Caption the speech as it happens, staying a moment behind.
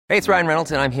Hey, it's Ryan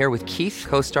Reynolds, and I'm here with Keith,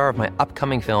 co-star of my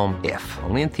upcoming film, If,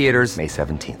 only in theaters May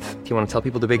 17th. Do you want to tell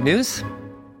people the big news?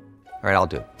 All right, I'll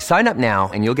do it. Sign up now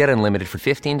and you'll get unlimited for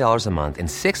 $15 a month and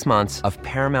 6 months of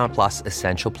Paramount Plus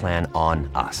Essential Plan on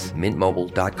us.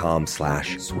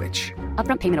 MintMobile.com/switch.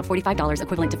 Upfront payment of $45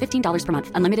 equivalent to $15 per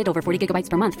month. Unlimited over 40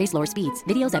 gigabytes per month. Face lower speeds.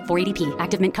 Videos at 480p.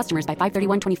 Active Mint customers by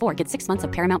 531.24 get 6 months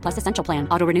of Paramount Plus Essential Plan.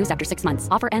 Auto renews after 6 months.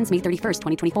 Offer ends May 31st,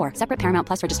 2024. Separate Paramount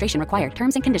Plus registration required.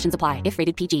 Terms and conditions apply if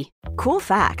rated PG. Cool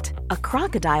fact, a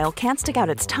crocodile can't stick out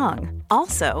its tongue.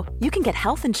 Also, you can get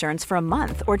health insurance for a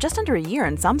month or just under a year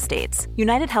in some states.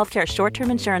 United Healthcare short-term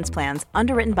insurance plans,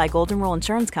 underwritten by Golden Rule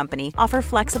Insurance Company, offer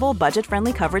flexible,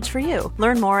 budget-friendly coverage for you.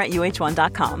 Learn more at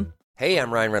uh1.com. Hey,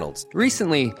 I'm Ryan Reynolds.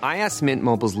 Recently, I asked Mint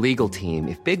Mobile's legal team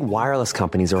if big wireless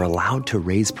companies are allowed to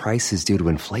raise prices due to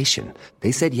inflation.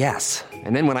 They said yes.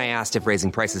 And then when I asked if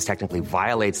raising prices technically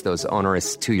violates those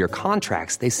onerous 2-year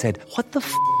contracts, they said, "What the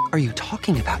f*** are you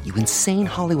talking about, you insane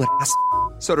Hollywood ass?"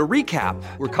 So to recap,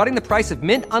 we're cutting the price of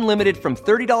Mint Unlimited from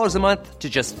 $30 a month to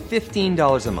just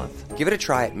 $15 a month. Give it a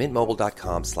try at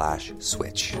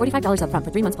mintmobile.com/switch. $45 upfront for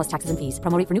 3 months plus taxes and fees.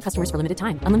 Promo rate for new customers for limited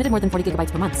time. Unlimited more than 40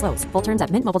 gigabytes per month. Slows full terms at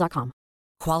mintmobile.com.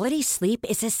 Quality sleep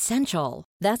is essential.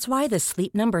 That's why the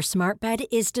Sleep Number Smart Bed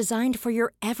is designed for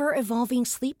your ever-evolving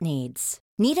sleep needs.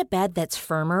 Need a bed that's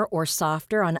firmer or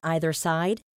softer on either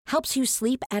side? Helps you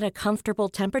sleep at a comfortable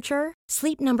temperature?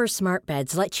 Sleep Number Smart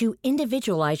Beds let you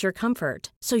individualize your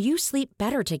comfort, so you sleep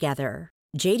better together.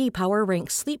 J.D. Power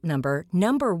ranks Sleep Number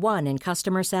number 1 in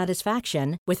customer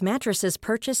satisfaction with mattresses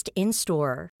purchased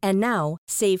in-store. And now,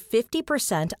 save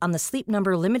 50% on the Sleep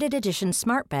Number Limited Edition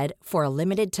Smart Bed for a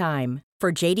limited time.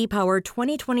 For J.D. Power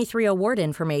 2023 award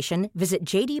information, visit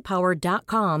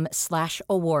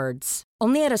jdpower.com/awards.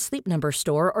 Only at a Sleep Number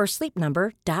store or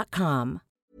sleepnumber.com.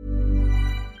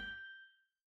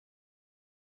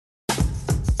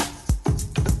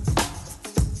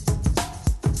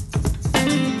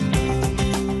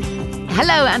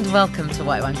 Hello and welcome to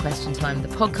White Wine Question Time, the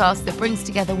podcast that brings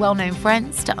together well-known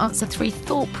friends to answer 3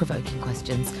 thought-provoking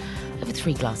questions over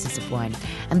 3 glasses of wine.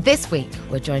 And this week,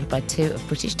 we're joined by 2 of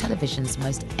British television's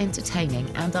most entertaining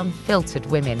and unfiltered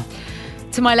women.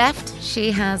 To my left,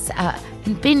 she has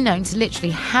been known to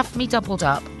literally have me doubled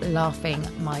up laughing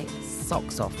my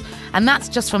socks off. And that's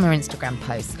just from her Instagram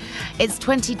posts. It's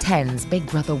 2010's Big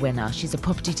Brother winner. She's a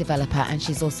property developer and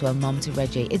she's also a mum to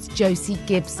Reggie. It's Josie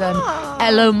Gibson.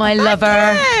 Hello, my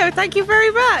lover. Thank you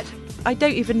very much. I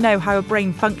don't even know how a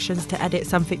brain functions to edit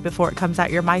something before it comes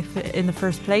out your mouth in the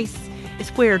first place.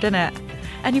 It's weird, isn't it?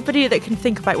 Anybody that can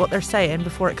think about what they're saying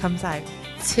before it comes out.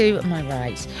 To my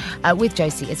right, with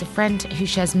Josie, is a friend who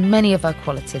shares many of her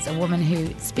qualities, a woman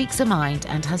who speaks her mind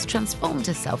and has transformed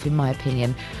herself, in my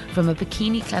opinion, from a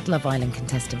bikini-clad Love Island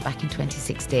contestant back in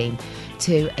 2016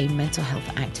 to a mental health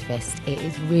activist. It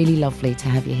is really lovely to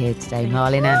have you here today,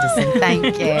 Marlene Anderson.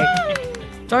 Thank you.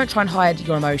 Don't try and hide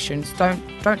your emotions. Don't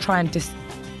try and just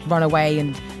run away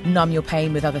and numb your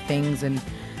pain with other things and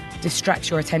distract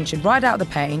your attention. Ride out the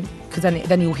pain, because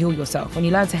then you'll heal yourself. When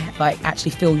you learn to actually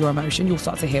feel your emotion, you'll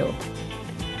start to heal.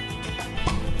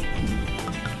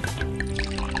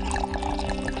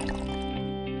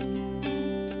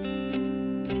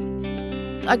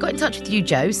 I got in touch with you,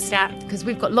 Jose, Yeah. because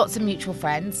we've got lots of mutual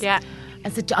friends. Yeah.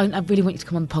 And said, I really want you to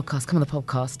come on the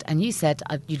podcast. And you said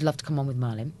you'd love to come on with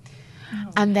Marlene.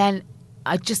 Oh. And then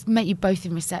I just met you both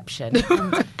in reception.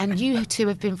 and you two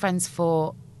have been friends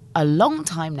for a long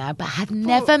time now, but had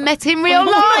never met in real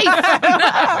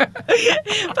life.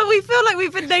 But we feel like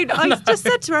we've been known. I just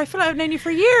said to her, I feel like I've known you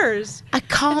for years. I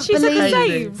can't She's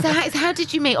believe. the same. So how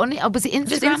did you meet? Was it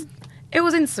Instagram? It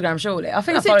was Instagram, surely. I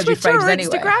think Was I followed it you Twitter for or ages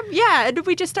anyway. Instagram? Yeah, and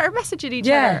we just started messaging each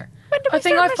Yeah. other. When did we I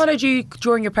think start I followed you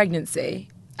during your pregnancy,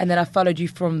 and then I followed you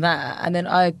from there, and then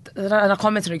I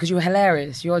commented on it because you were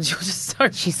hilarious. You're just so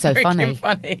She's so freaking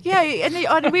messaging? Yeah,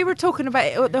 and we were talking about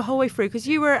it the whole way through because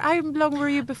you were. How long were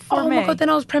you before Oh me? my god! Then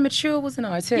I was premature, wasn't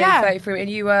I? Too. Yeah. 33, and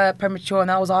you were premature,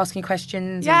 and I was asking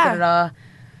questions. Yeah. And da-da-da.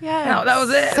 Yeah, No, that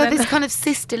was it. So this kind of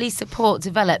sisterly support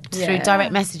developed through Yeah.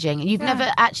 direct messaging, and you've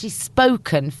never actually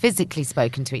physically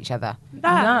spoken to each other.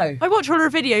 No. I watched all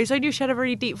her videos. I knew she had a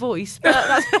really deep voice. But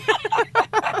that's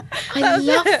I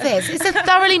love this. It's a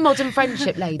thoroughly modern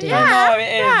friendship, lady. Yeah.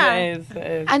 It is.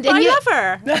 And I you- love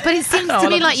her. But it seems I to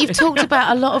me love like her you've too. talked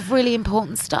about a lot of really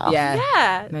important stuff. Yeah.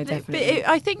 Yeah. No, But definitely.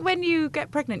 I think when you get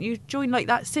pregnant, you join like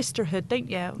that sisterhood, don't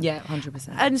you? Yeah,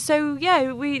 100%. And so,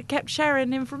 yeah, we kept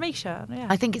sharing information. Yeah.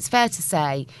 I think it's fair to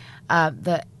say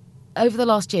that over the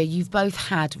last year, you've both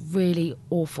had really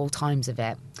awful times of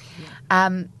it.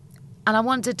 And I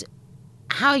wondered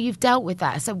how you've dealt with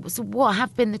that. So what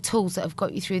have been the tools that have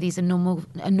got you through these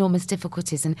enormous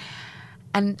difficulties? And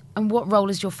And what role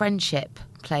has your friendship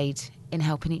played in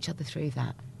helping each other through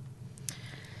that?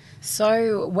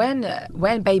 So when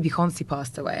baby Concy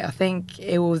passed away, I think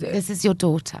it was... This is your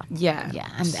daughter. Yeah. Yeah,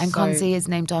 and Concy is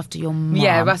named after your mum.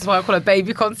 Yeah, that's why I call her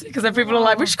baby Concy, because then people are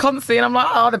like, which Concy? And I'm like,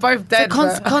 oh, they're both dead. So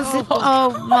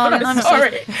Concy, Mum, I'm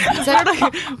sorry.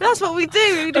 That's what we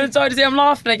do. I'm sorry to see I'm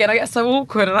laughing again. I get so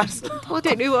awkward. And I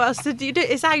don't know what else to do.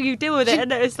 It's how you deal with it,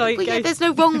 and it's like... Well, yeah, there's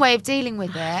no wrong way of dealing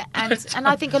with it. And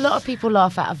I think a lot of people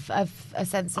laugh out of a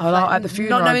sense of at the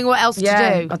funeral, not knowing what else to do.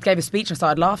 I gave a speech and I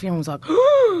started laughing and I was like,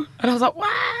 and I was like,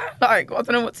 wow, like, I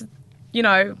don't know what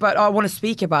to, but I want to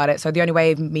speak about it. So the only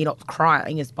way of me not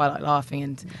crying is by like laughing.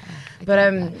 And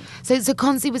So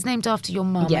Concy was named after your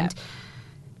mum. Yeah. And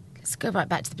let's go right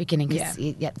back to the beginning.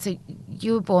 Yeah. So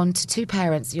you were born to two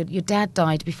parents. Your dad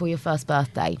died before your first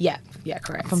birthday. Yeah,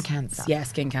 correct. From cancer. Yeah,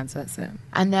 skin cancer, that's it.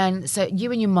 And then, so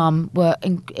you and your mum were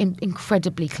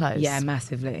incredibly close. Yeah,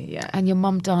 massively, yeah. And your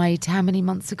mum died how many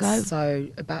months ago? So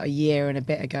about a year and a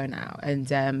bit ago now.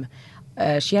 And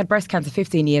she had breast cancer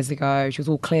 15 years ago. She was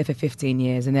all clear for 15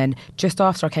 years. And then just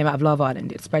after I came out of Love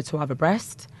Island, it spread to her other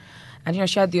breast. And,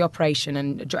 she had the operation.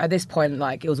 And at this point,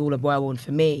 like, it was all a whirlwind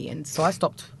for me. And so I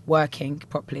stopped working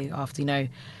properly after,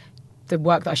 the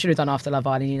work that I should have done after Love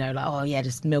Island,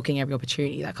 just milking every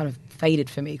opportunity. That kind of faded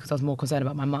for me because I was more concerned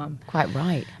about my mum. Quite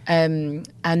right. And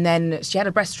then she had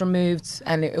her breast removed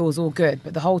and it was all good.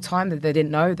 But the whole time that they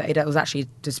didn't know that it was actually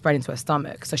just spread into her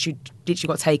stomach. So she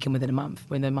literally got taken within a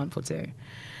month or two.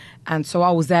 And so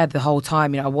I was there the whole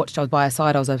time. I was by her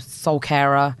side. I was a sole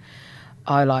carer.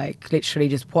 I literally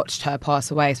just watched her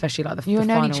pass away, especially the You're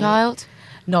an only child?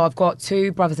 No, I've got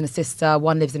two brothers and a sister.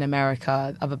 One lives in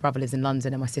America, other brother lives in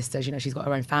London, and my sister, she's got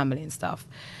her own family and stuff.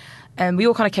 And we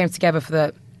all kind of came together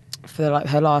for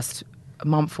her last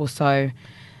month or so.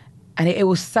 And it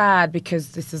was sad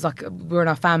because this is we're in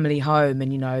our family home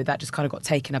and, that just kind of got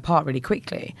taken apart really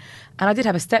quickly. And I did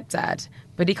have a stepdad,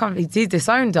 but he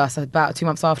disowned us about 2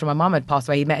 months after my mum had passed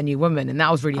away. He met a new woman and that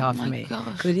was really hard for me.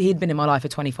 Because he'd been in my life for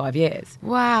 25 years.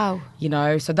 Wow.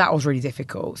 So that was really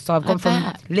difficult. So I've gone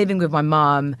from living with my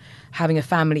mum, having a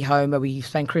family home where we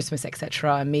spend Christmas,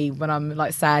 etc. And me, when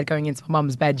I'm sad, going into my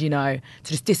mum's bed, to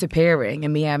just disappearing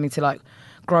and me having to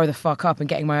grow the fuck up and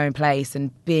getting my own place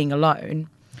and being alone.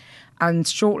 And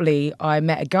shortly, I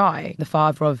met a guy, the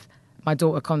father of my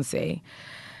daughter, Concy.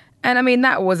 And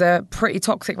that was a pretty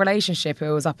toxic relationship. It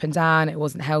was up and down. It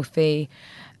wasn't healthy.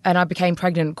 And I became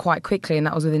pregnant quite quickly. And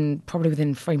that was probably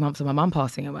within 3 months of my mum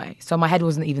passing away. So my head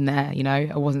wasn't even there,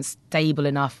 I wasn't stable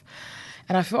enough.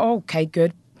 And I thought, okay,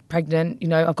 good, pregnant.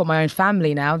 I've got my own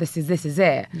family now. This is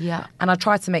it. Yeah. And I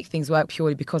tried to make things work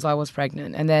purely because I was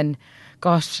pregnant. And then,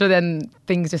 then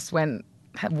things just went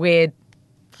weird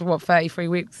for 33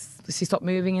 weeks. She stopped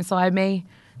moving inside me,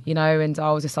 and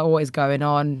I was just always going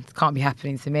on. It can't be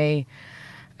happening to me.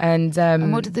 And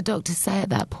what did the doctor say at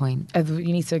that point?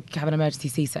 You need to have an emergency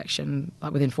C-section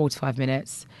within 45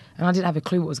 minutes. And I didn't have a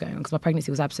clue what was going on because my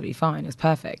pregnancy was absolutely fine. It was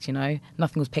perfect,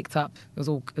 Nothing was picked up. It was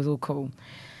all cool.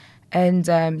 And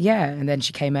and then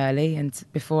she came early. And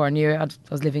before I knew it, I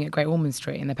was living at Great Ormond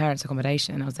Street in their parents'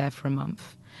 accommodation. And I was there for a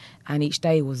month. And each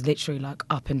day was literally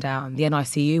up and down. The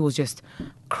NICU was just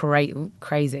crazy.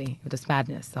 It was just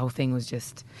madness. The whole thing was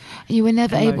just... You were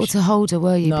never able to hold her,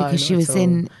 were you? No, because she was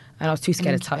in... And I was too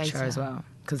scared to touch her as well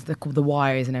because the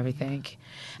wires and everything.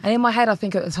 And in my head, I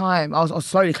think at the time, I was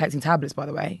slowly collecting tablets, by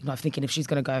the way. Thinking if she's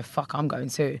going to go, fuck, I'm going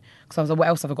too. Because I was like, what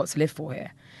else have I got to live for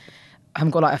here? I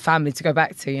haven't got a family to go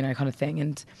back to, kind of thing.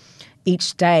 And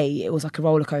each day it was like a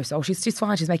roller coaster. Oh, she's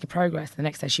fine, she's making progress. The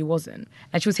next day she wasn't.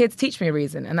 And she was here to teach me a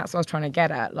reason. And that's what I was trying to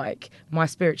get at. My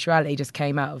spirituality just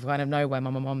came out of kind of nowhere. My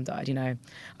mum died, I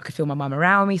could feel my mum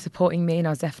around me, supporting me. And I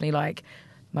was definitely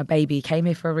my baby came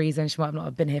here for a reason. She might not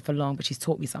have been here for long, but she's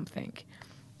taught me something.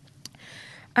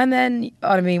 And then,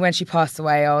 when she passed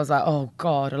away, I was like, oh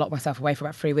God, I locked myself away for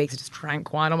about 3 weeks. I just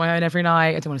drank wine on my own every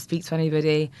night. I didn't want to speak to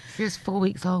anybody. She was 4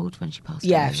 weeks old when she passed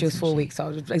away. Yeah, she was 4 weeks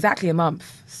old. Exactly a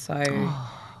month. So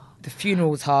the funeral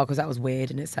was hard because that was weird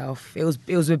in itself. It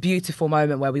was a beautiful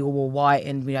moment where we all wore white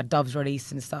and we had doves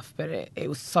released and stuff, but it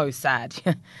was so sad.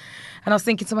 And I was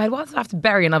thinking to my head, why did I have to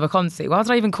bury another Concy? Why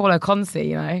did I even call her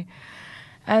Concy,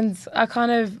 And I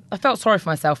felt sorry for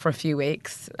myself for a few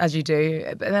weeks, as you do.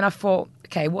 But then I thought,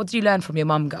 okay, what did you learn from your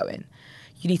mum going?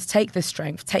 You need to take this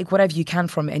strength, take whatever you can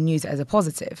from it and use it as a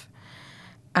positive.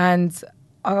 And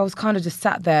I was kind of just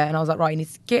sat there and I was like, right, you need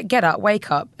to get up,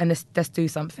 wake up, and let's do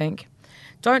something.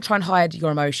 Don't try and hide your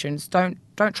emotions. Don't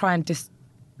try and just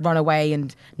run away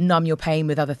and numb your pain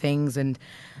with other things and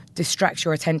distract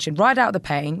your attention. Ride out the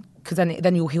pain, because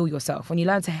then you'll heal yourself. When you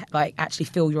learn to actually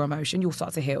feel your emotion, you'll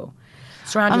start to heal.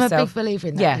 Surround I'm yourself. a big believer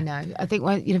in that, Yeah. you know. I think,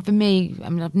 for me, I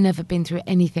mean, I've never been through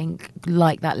anything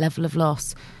like that level of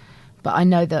loss. But I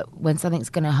know that when something's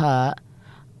going to hurt,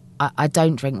 I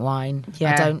don't drink wine.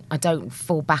 Yeah. I don't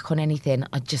fall back on anything.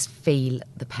 I just feel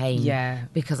the pain. Yeah.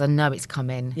 Because I know it's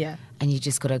coming. Yeah. And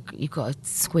you've got to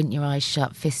squint your eyes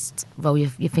shut, roll your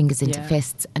fingers into Yeah.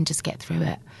 fists, and just get through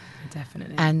it.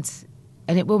 Definitely. And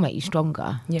it will make you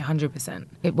stronger. Yeah, 100%.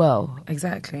 It will.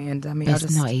 Exactly. And I mean,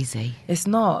 It's not easy. It's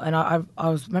not. And I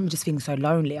remember just feeling so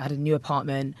lonely. I had a new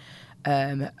apartment.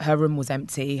 Her room was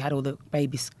empty, had all the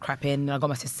baby's crap in, and I got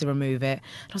my sister to remove it.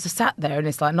 And I was just sat there in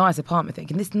this like nice apartment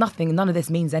thinking, none of this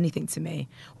means anything to me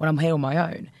when I'm here on my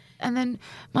own. And then,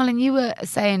 Marlon, you were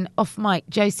saying off mic,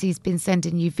 Josie's been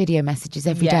sending you video messages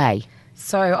every day.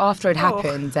 So after it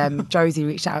happened, Josie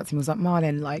reached out to me and was like,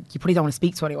 Marlon, like, you probably don't want to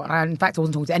speak to anyone. In fact, I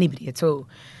wasn't talking to anybody at all.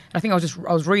 And I think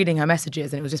I was reading her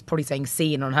messages and it was just probably saying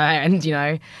scene on her end, you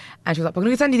know. And she was like, I'm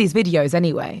going to send you these videos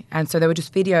anyway. And so there were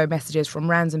just video messages from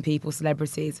random people,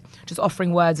 celebrities, just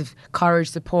offering words of courage,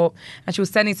 support. And she was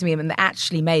sending to me and they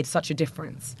actually made such a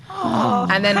difference. Oh,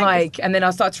 and then I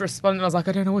started to respond and I was like,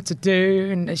 I don't know what to do.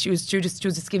 And she was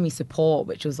just giving me support,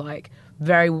 which was like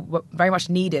very, very much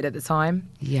needed at the time.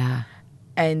 Yeah.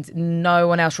 And no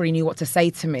one else really knew what to say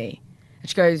to me. And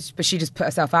she goes, but she just put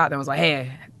herself out there and was like,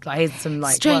 here's some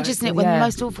like strange, words. isn't it, when the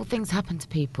most awful things happen to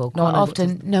people? No one Quite knows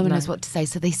often, no one knows what to say,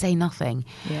 so they say nothing.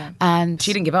 Yeah. And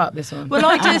she didn't give up, this one. Well,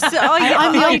 I'm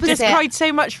the opposite. just cried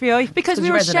so much for you because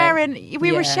we were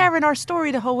sharing our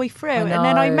story the whole way through, and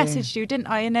then I messaged you, didn't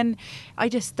I? And then I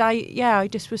didn't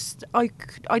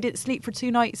sleep for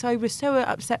 2 nights. I was so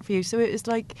upset for you. So it was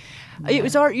like, it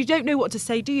was you don't know what to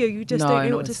say, do you? You just don't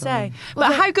know what to say.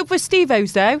 But how good was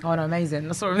Steve-O's though? Oh no, amazing!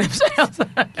 That's what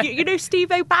you know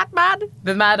Steve-O, bad man,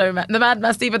 the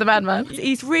madman, Steve-O the madman.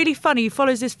 He's really funny. He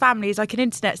follows his family. He's like an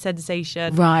internet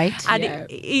sensation, right? And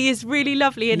he is really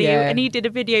lovely. And he did a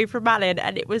video for Malin,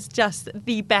 and it was just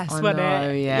the best, wasn't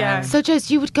it? Yeah. So,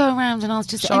 Jose, you would go around and ask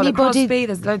just Charlotte anybody. Crosby,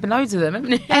 there's been loads of them,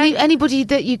 haven't there? Anybody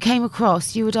that you came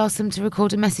across, you would ask them to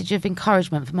record a message of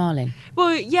encouragement for Marlon.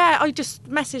 Well, yeah, I just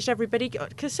messaged everybody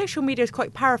because social media is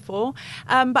quite powerful.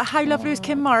 But how lovely was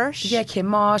Kim Marsh? Yeah, Kim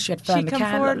Marsh. She had Fern come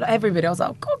McCann. forward. Everybody. I was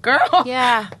like, good girl.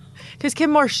 Yeah. Because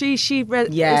Kim Marsh, she was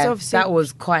obviously... that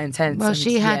was quite intense. Well,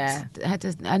 she had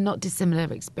a not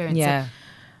dissimilar experience. Yeah.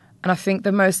 And I think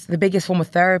the biggest form of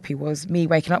therapy was me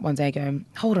waking up one day going,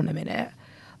 hold on a minute.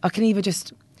 I can either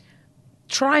just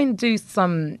try and do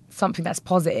something that's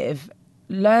positive,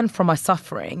 learn from my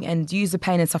suffering and use the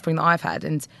pain and suffering that I've had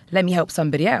and let me help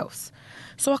somebody else.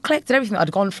 So I collected everything that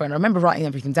I'd gone through and I remember writing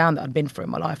everything down that I'd been through in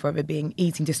my life, whether it being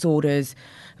eating disorders,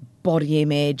 body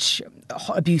image,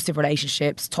 abusive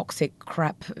relationships, toxic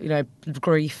crap,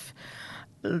 grief,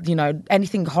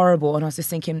 anything horrible. And I was just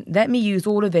thinking, let me use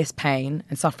all of this pain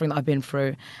and suffering that I've been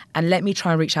through and let me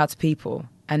try and reach out to people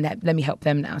and let me help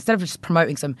them now. Instead of just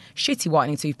promoting some shitty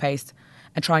whitening toothpaste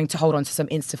and trying to hold on to some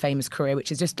Insta-famous career,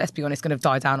 which is just, let's be honest, going to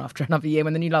die down after another year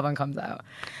when the new Love One comes out.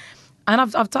 And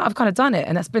I've kind of done it.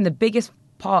 And that's been the biggest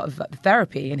part of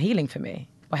therapy and healing for me,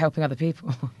 by helping other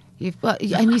people.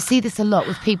 And you see this a lot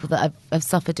with people that have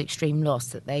suffered extreme loss,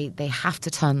 that they have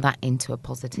to turn that into a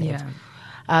positive. Yeah.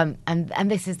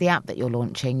 And this is the app that you're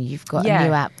launching. You've got a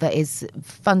new app that is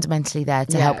fundamentally there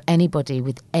to help anybody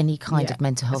with any kind of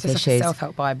mental health it's issues. Like a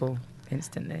self-help Bible,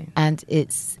 instantly. And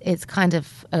it's kind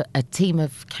of a team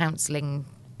of counselling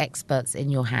experts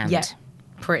in your hand. Yeah,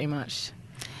 pretty much.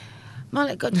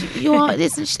 Marlon, God, you are,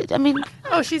 isn't she? I mean...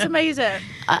 Oh, she's amazing.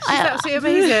 She's absolutely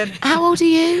amazing. How old are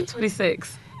you?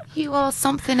 26. You are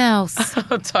something else.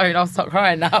 Oh, don't. I'll stop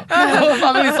crying now.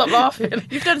 I'm going to stop laughing.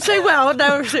 You've done so well.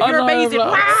 No, you're amazing.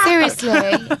 Seriously,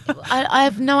 I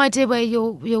have no idea where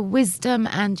your wisdom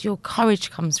and your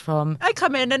courage comes from. I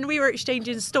come in and we were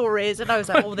exchanging stories and I was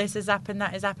like, oh, this has happened,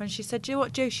 that has happened. She said, do you know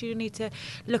what, Josie, you need to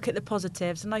look at the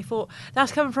positives. And I thought,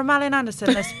 that's coming from Malin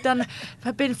Anderson.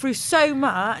 I've been through so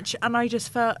much. And I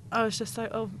just felt, I was just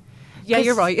like, oh, yeah,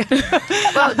 you're right.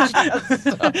 Well,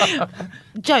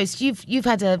 Jose, you've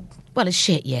had a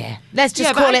shit year. Let's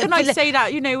just call it. Yeah, but how can I say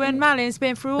that? When Malin's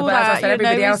been through all that, as I said,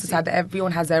 everybody else has had that.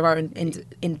 Everyone has their own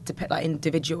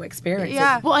individual experiences.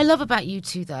 Yeah. What I love about you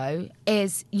two, though,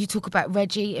 is you talk about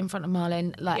Reggie in front of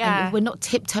Marlon, and we're not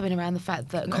tiptoeing around the fact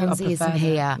that Konzi isn't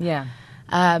here. Yeah.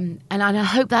 And I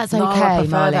hope that's okay, I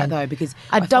prefer Marlon. that though, because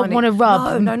I don't want to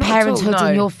rub parenthood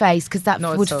in your face, because that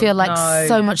Not would at all. feel like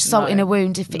so much salt in a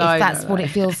wound if that's what it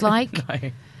feels like.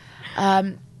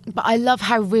 No. But I love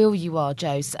how real you are,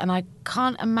 Jose, and I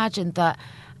can't imagine that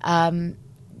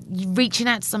reaching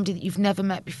out to somebody that you've never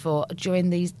met before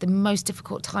during the most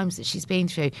difficult times that she's been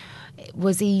through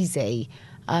was easy.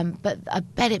 But I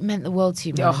bet it meant the world to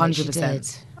you. Yeah, Mum, that she 100%. did.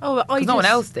 Oh, No one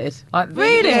else did. Like,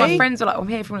 Really? My friends were like, I'm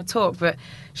here if you want to talk. But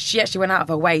she actually went out of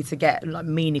her way to get like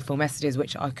meaningful messages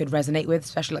which I could resonate with,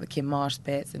 especially like the Kim Marsh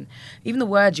bits and even the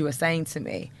words you were saying to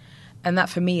me. And that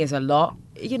for me is a lot.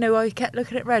 You know, I kept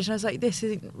looking at Reg and I was like, this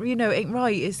isn't, ain't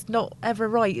right. It's not ever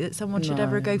right that someone should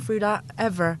ever go through that,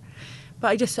 ever. But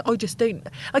I just don't.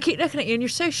 I keep looking at you and you're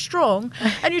so strong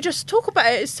and you just talk about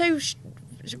it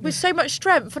with so much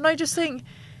strength. And I just think,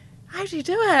 how do you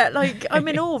do it? Like, I'm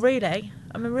in awe, really.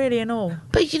 I'm really in awe.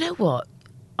 But you know what?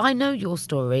 I know your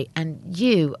story, and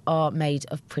you are made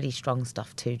of pretty strong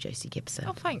stuff too, Josie Gibson.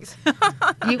 Oh, thanks.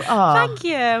 You are. Thank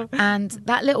you. And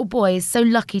that little boy is so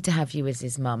lucky to have you as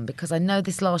his mum, because I know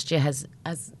this last year has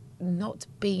not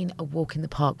been a walk in the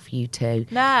park for you two.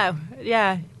 No,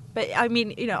 yeah. But I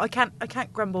mean, I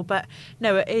can't grumble. But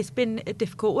no, it's been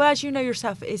difficult. Well, as you know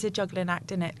yourself, it is a juggling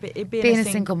act, isn't it? But being a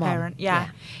single mum,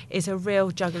 parent, is a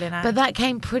real juggling act. But that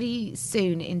came pretty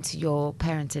soon into your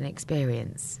parenting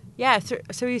experience. Yeah,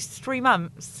 so he's 3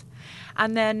 months,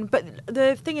 and then. But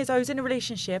the thing is, I was in a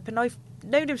relationship, and I've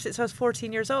known him since I was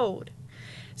 14 years old.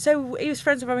 So he was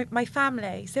friends with my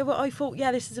family. So I thought,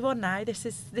 yeah, this is the one now. This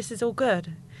is all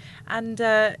good, and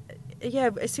as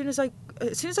soon as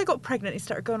I got pregnant, he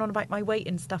started going on about my weight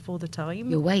and stuff all the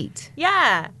time. Your weight?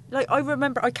 Yeah. Like, I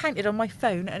remember I counted on my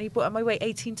phone and he put up my weight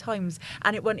 18 times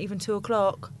and it wasn't even 2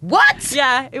 o'clock. What?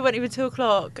 Yeah, it wasn't even 2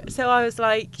 o'clock. So I was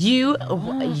like... You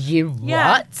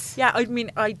Yeah. what? Yeah, I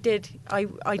mean, I did... I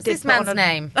What's did this man's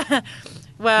name?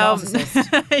 Well,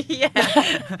 yeah.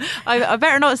 I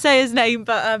better not say his name,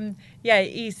 but yeah,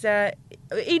 he's...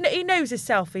 He knows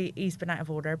himself he's been out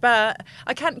of order, but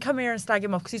I can't come here and slag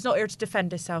him off because he's not here to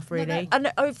defend himself, really. No.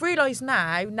 And I've realised now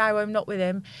I'm not with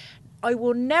him, I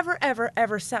will never, ever,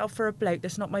 ever settle for a bloke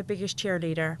that's not my biggest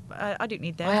cheerleader. I don't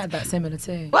need that. I had that similar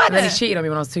too. What? And then he cheated on me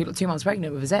when I was two months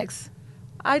pregnant with his ex.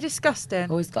 Disgusting.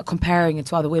 Always like comparing it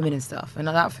to other women and stuff, and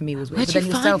that for me was weird. Where do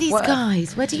you find these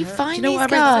guys? Where do you find Do you know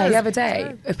these what I read guys? the other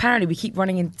day? Apparently, we keep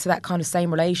running into that kind of same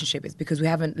relationship. It's because we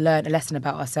haven't learned a lesson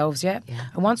about ourselves yet. Yeah.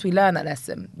 And once we learn that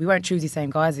lesson, we won't choose these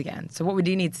same guys again. So what we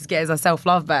do need to get is our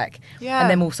self-love back. Yeah. And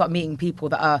then we'll start meeting people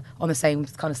that are on the same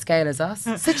kind of scale as us.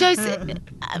 So, Josie,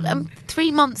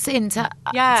 3 months into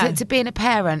to being a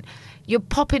parent, you're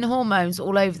popping hormones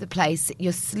all over the place.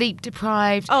 You're sleep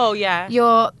deprived. Oh, yeah.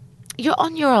 You're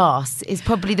on your arse is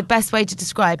probably the best way to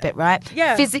describe it, right?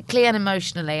 Yeah. Physically and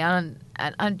emotionally, and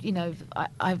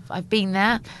I've been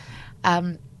there.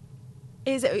 And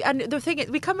the thing is,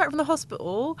 we come back from the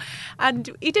hospital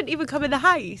and he didn't even come in the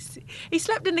house. He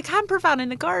slept in the camper van in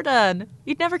the garden.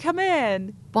 He'd never come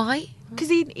in. Why? Because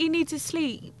he needs to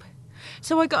sleep.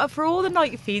 So I got up for all the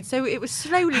night feeds. So it was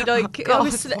slowly like it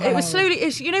was slowly.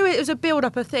 It was a build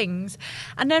up of things.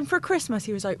 And then for Christmas,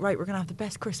 he was like, right, we're gonna have the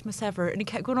best Christmas ever. And he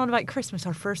kept going on about Christmas,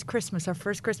 our first Christmas,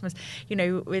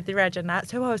 with the Reg and that.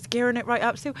 So I was gearing it right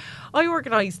up. So I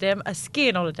organised him a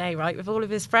skiing holiday, right, with all of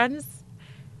his friends.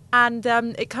 And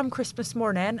it come Christmas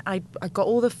morning, I got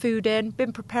all the food in,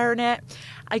 been preparing it.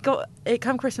 It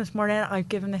come Christmas morning, I've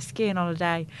given this skiing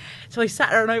holiday. So I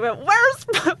sat there and I went,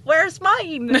 where's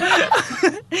mine?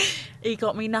 He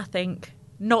got me nothing,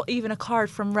 not even a card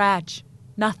from Reg,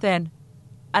 nothing.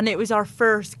 And it was our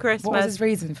first Christmas. What was his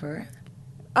reason for it?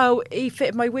 Oh, he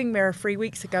fitted my wing mirror 3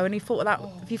 weeks ago, and he thought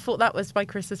that was my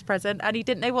Christmas present, and he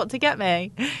didn't know what to get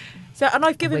me. So, and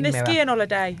I've given this skiing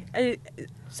holiday.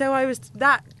 So I was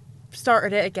that.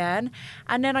 Started it again,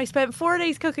 and then I spent 4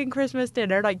 days cooking Christmas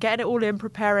dinner, like getting it all in,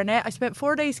 preparing it. I spent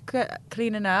 4 days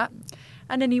cleaning up,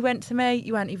 and then he went to me,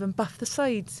 you hadn't even buffed the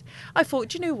sides. I thought,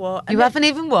 do you know what? You haven't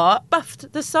even what?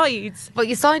 Buffed the sides. What,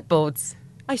 your sideboards?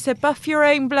 I said, buff your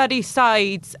own bloody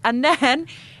sides. And then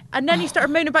he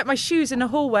started moaning about my shoes in the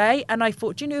hallway, and I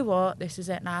thought, do you know what? This is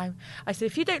it now. I said,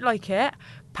 if you don't like it,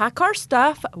 pack our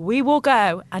stuff, we will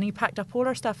go. And he packed up all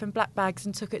our stuff in black bags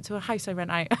and took it to a house I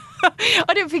rent out.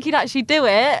 I didn't think he'd actually do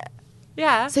it.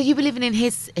 Yeah. So you were living in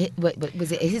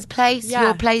was it his place, Yeah.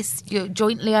 your place, you're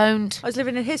jointly owned? I was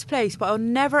living in his place, but I'll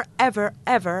never, ever,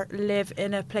 ever live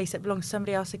in a place that belongs to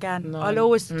somebody else again. No. I'll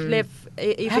always live...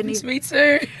 Happened to me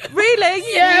too.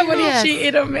 Really? Yeah, when he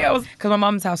cheated on me. Because my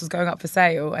mum's house was going up for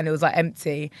sale and it was like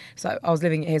empty. So I was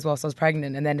living at his whilst I was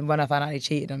pregnant, and then when I found out he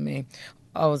cheated on me,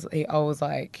 I was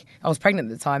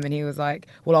pregnant at the time, and he was like,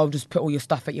 well, I'll just put all your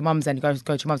stuff at your mum's and go to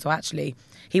your mum. So actually,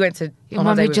 he went to... Your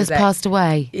mum had just passed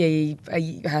away?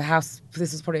 Yeah, her house,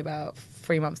 this was probably about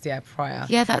 3 months prior.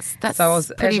 Yeah, that's so I was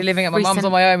actually living at my mum's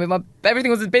on my own with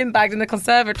everything was bin bagged in the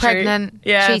conservatory. Pregnant,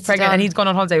 and he'd gone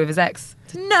on holiday with his ex.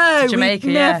 No, to Jamaica,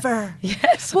 never.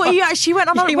 Yes. What, you actually went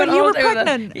on holiday when you were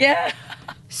pregnant? Yeah.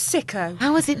 Sicko.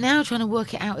 How is it now trying to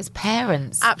work it out as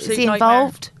parents? Absolute Is he nightmare.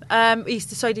 involved? He's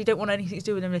decided he don't want anything to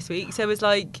do with him this week. So it's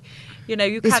like, you know,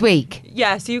 you This can't, week?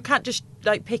 Yeah, so you can't just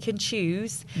like pick and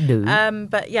choose. No.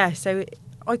 But yeah, so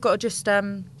I got to just I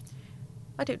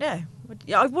don't know.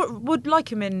 I would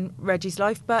like him in Reggie's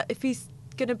life, but if he's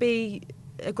going to be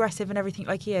aggressive and everything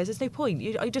like he is, there's no point.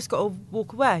 I just got to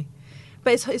walk away.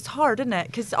 But it's hard, isn't it?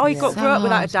 Because I grew up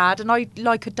without a dad, and I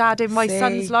like a dad in my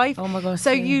son's life. Oh my gosh.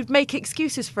 So you make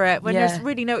excuses for it when there's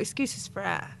really no excuses for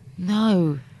it.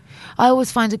 No. I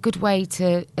always find a good way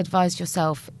to advise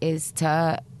yourself is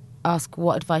to ask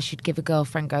what advice you'd give a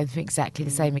girlfriend going through exactly the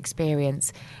same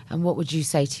experience. And what would you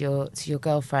say to your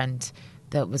girlfriend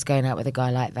that was going out with a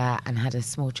guy like that and had a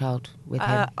small child with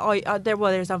him?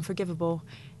 There's unforgivable.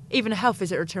 Even a health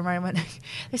visitor turned around and went,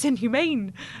 "It's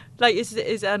inhumane, like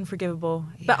it's unforgivable."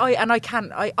 Yeah. But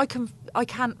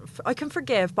I can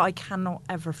forgive, but I cannot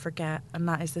ever forget, and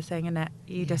that is the thing, isn't it?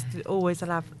 You just always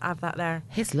have that there.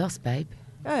 His loss, babe.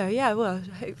 Oh yeah, well,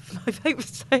 I hope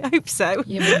so.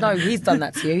 Yeah, but no, he's done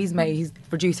that to you. He's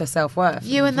reduced her self-worth.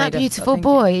 You and that beautiful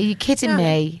boy. Are you kidding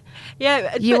me?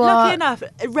 Yeah, but lucky enough,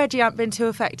 Reggie ain't been too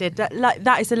affected.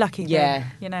 That is a lucky thing. Yeah.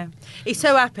 You know, he's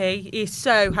so happy. He's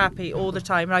so happy all the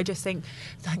time, and I just think,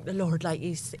 thank the Lord, like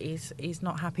he's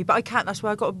not happy. But I can't. That's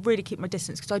why I got to really keep my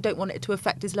distance because I don't want it to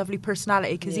affect his lovely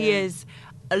personality because he is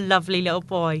a lovely little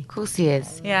boy. Of course he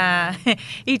is. Yeah,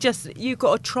 you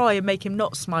got to try and make him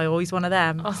not smile. He's one of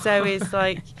them. Oh. So he's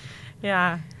like,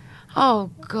 yeah. Oh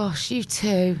gosh, you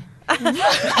two.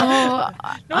 No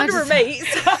wonder we're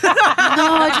mates. No,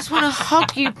 I just want to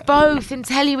hug you both and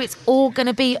tell you it's all going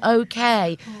to be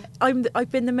okay.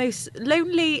 I've been the most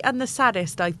lonely and the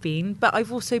saddest I've been, but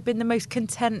I've also been the most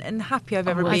content and happy I've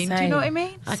ever been. Same. Do you know what I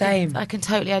mean? Same. I can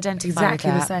totally identify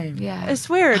Exactly with the that. same. Yeah. It's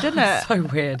weird, isn't it? So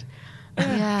weird.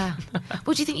 Yeah.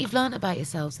 What do you think you've learned about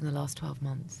yourselves in the last 12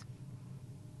 months?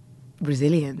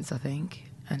 Resilience, I think,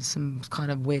 and some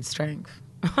kind of weird strength.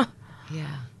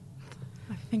 Yeah.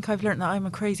 I think I've learnt that I'm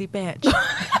a crazy bitch.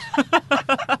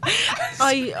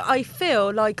 I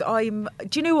feel like I'm.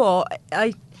 Do you know what?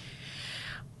 I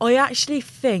actually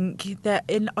think that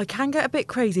I can get a bit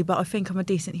crazy, but I think I'm a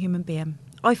decent human being.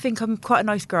 I think I'm quite a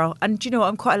nice girl, and do you know what?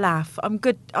 I'm quite a laugh. I'm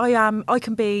good. I am. I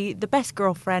can be the best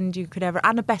girlfriend you could ever,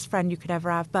 and the best friend you could ever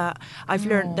have. But I've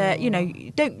learned that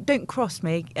don't cross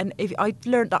me. And if I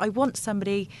learned that I want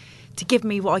somebody to give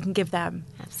me what I can give them.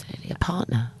 Absolutely, a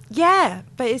partner. Yeah,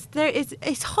 but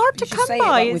it's hard to come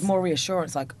by. With more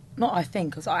reassurance, like not I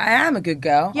think, because I am a good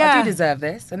girl. Yeah. I do deserve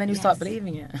this, and then you start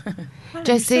believing it.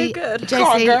 Josie, so good. Josie, Come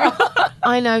on, girl.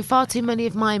 I know far too many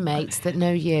of my mates that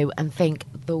know you and think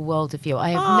the world of you. I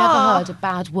have never heard a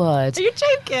bad word Are you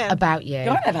joking? about you.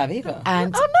 I never have either.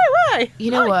 And Oh no way!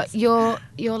 you know what? You're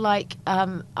like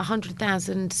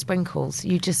 100,000 sprinkles.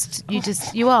 You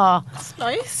are. That's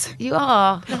nice. You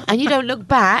are, and you don't look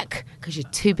back because you're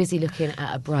too busy looking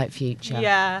at a bright future.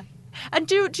 Yeah. And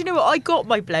do you know what? I got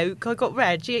my bloke. I got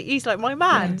Reg. He's like my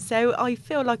man. So I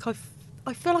feel like I've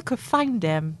found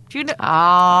him. Do you know?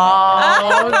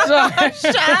 Oh,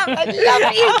 Shut up! I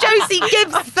love you, Josie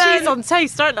Gibson. Cheese on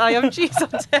toast, aren't I? I'm cheese on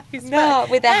toast. No,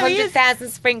 with No, he is. 100,000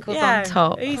 sprinkles on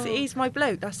top. He's my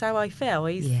bloke. That's how I feel.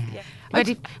 Yeah.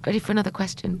 Ready for another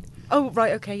question? Oh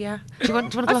right, okay, yeah. Do you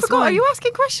want a I glass of forgot. Are wine? you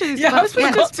asking questions? Yeah,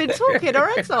 We've just been talking our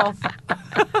heads off.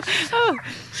 Oh,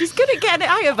 she's good at getting it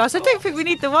out of us. I don't think we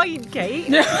need the wine, Kate.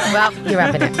 Well, you're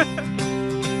having it.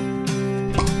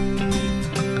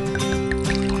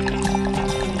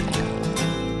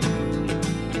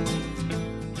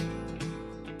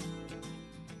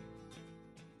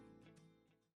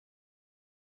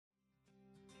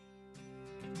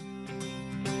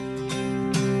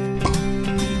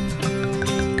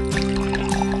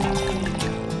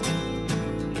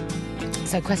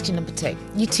 So question number 2.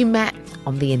 You two met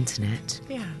on the internet.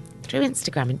 Yeah. Through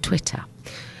Instagram and Twitter.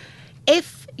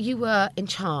 If you were in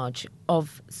charge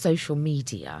of social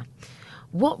media,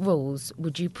 what rules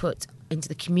would you put into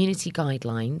the community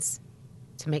guidelines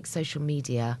to make social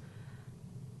media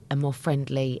a more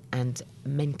friendly and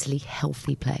mentally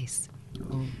healthy place?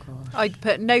 Oh gosh. I'd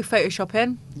put no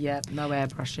photoshopping. Yeah, no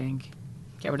airbrushing.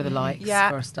 Get rid of the likes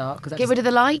for a start. Get rid of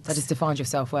the likes. That just defines your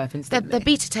self-worth instantly. They're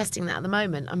beta testing that at the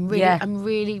moment. I'm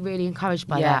really, really encourage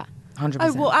by that. 100%.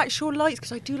 Oh, well, actual lights,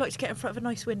 because I do like to get in front of a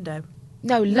nice window.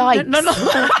 No, likes. No.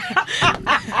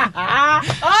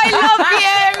 I love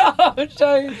you. Oh,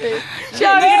 Josie.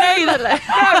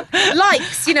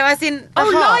 Likes, as in the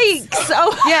hearts. Likes.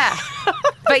 Oh, Yeah.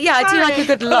 But yeah, I do like a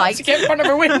good like. To get in front of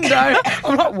a window.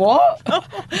 I'm like,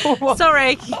 what?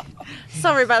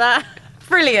 sorry about that.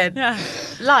 Brilliant. Yeah.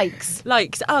 Likes.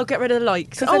 Likes. Oh, get rid of the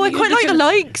likes. 'Cause Oh, then I you quite like the can-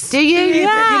 likes. Do you? If you look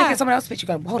Yeah. at someone else's picture,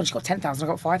 you go, hold on, she's got 10,000, I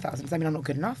got 5,000. Does that mean I'm not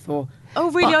good enough? Or Oh,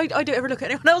 really? I don't ever look at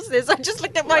anyone else's. I just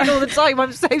look at mine all the time.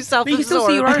 I'm so self-absorbed. But you can still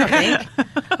see your own, I think.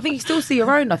 I think you still see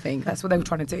your own, I think. That's what they were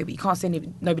trying to do, but you can't see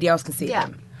nobody else can see Yeah.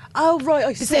 them. Oh, right,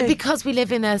 I Is see. it because we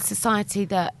live in a society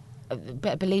that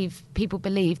people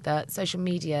believe that social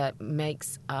media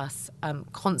makes us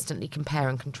constantly compare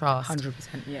and contrast? 100%,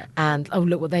 yeah. And oh,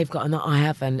 look what they've got and that I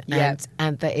haven't. Yeah.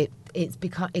 And that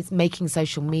it's making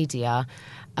social media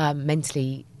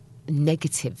mentally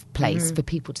negative place for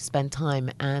people to spend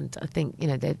time. And I think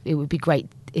it would be great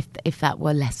if that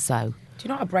were less so. Do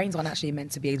you know our brains aren't actually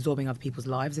meant to be absorbing other people's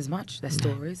lives as much, their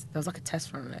stories? There was like a test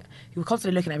from it. You were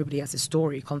constantly looking at everybody else's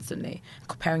story, constantly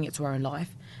comparing it to our own life.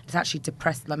 It's actually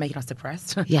depressed, like making us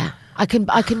depressed. Yeah, I can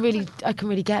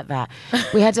really get that.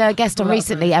 We had a guest on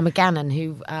recently, Emma Gannon,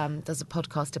 who does a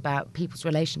podcast about people's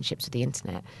relationships with the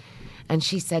internet, and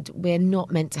she said we're not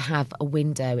meant to have a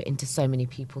window into so many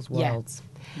people's worlds.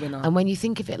 We're not. And when you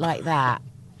think of it like that,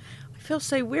 I feel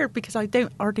so weird because I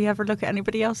don't hardly ever look at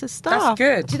anybody else's stuff. That's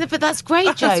good. do you know, but that's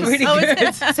great, Joe. That's really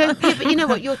good. So, yeah, but you know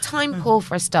what? You're time poor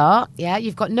for a start. Yeah,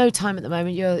 you've got no time at the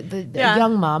moment. You're the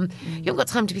young mum. You haven't got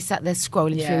time to be sat there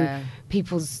scrolling through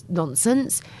people's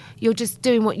nonsense. You're just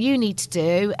doing what you need to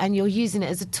do, and you're using it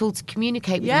as a tool to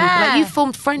communicate with people. Like you've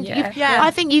formed friendships. Yeah.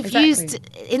 I think you've Exactly.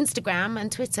 used Instagram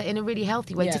and Twitter in a really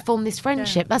healthy way to Yeah. form this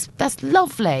friendship. That's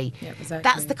lovely. Yeah, exactly.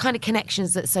 That's the kind of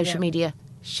connections that social media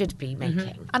should be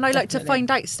making. And I like to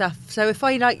find out stuff. So if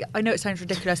I know it sounds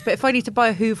ridiculous, but if I need to buy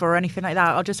a Hoover or anything like that,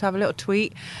 I'll just have a little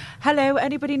tweet. Hello,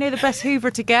 anybody know the best Hoover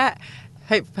to get?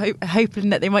 Hoping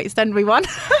that they might send me one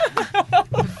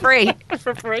Free.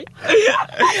 for free.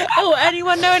 Oh,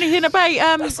 anyone know anything about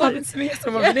That's what happened to me.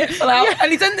 My veneer fell out.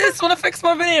 And he's done this, want to fix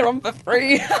my veneer on for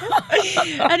free.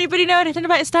 anybody know anything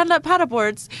about stand-up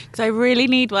paddleboards? Because I really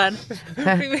need one.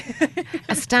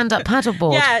 A stand-up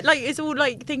paddleboard. Yeah, like it's all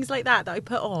like things like that I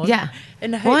put on. Yeah.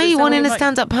 In the hope Why are that you someone wanting a might-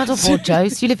 stand-up paddleboard,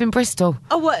 Jose? You live in Bristol.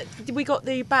 Oh, what? We got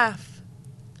the Bath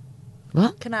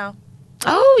What? Canal.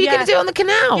 Oh, you're Yeah. going to do it on the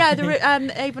canal? Yeah,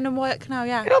 the Avon and Wyatt Canal.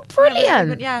 Yeah. Oh,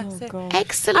 brilliant. Yeah. so-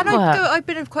 Excellent And work. I've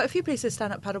been in quite a few places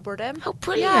stand up paddleboarding. Oh,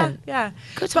 brilliant. Yeah.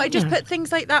 Good So I on just you. put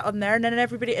things like that on there, and then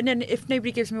if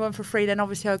nobody gives me one for free, then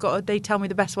obviously they tell me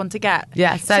the best one to get.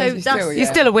 Yeah, so that's you're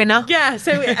still a winner. yeah.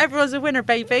 So everyone's a winner,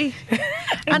 baby.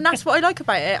 And that's what I like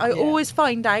about it. I always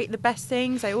find out the best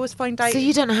things. I always find out. So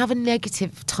you don't have a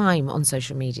negative time on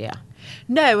social media?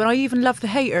 No, and I even love the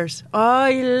haters.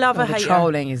 I love a The hater.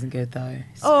 trolling isn't good though,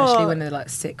 especially when they're like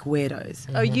sick weirdos.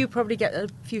 Oh, you probably get a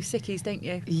few sickies, don't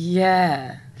you?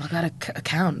 Yeah, like I had an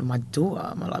account with my daughter.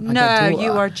 I'm like, my No, dead daughter.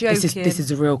 you are This joking. is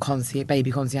a real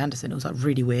baby Concy Anderson. It was like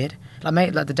really weird.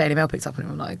 Like the Daily Mail picks up on it.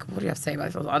 I'm like, what do you have to say about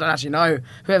this? I was like, I don't actually know.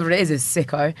 Whoever it is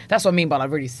sicko. That's what I mean by like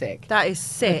really sick. That is The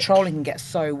sick. trolling can get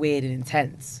so weird and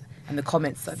intense, and the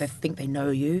comments like, they think they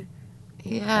know you.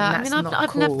 Yeah, I mean, that's not I've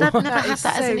cool. never That had is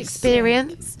that as so an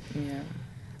experience Yeah.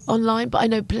 online, but I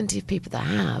know plenty of people that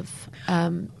have.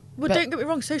 Well, But- don't get me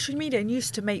wrong. Social media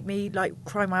used to make me like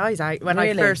cry my eyes out when I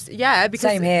Really? first. Yeah, because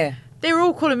Same here. they were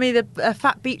all calling me the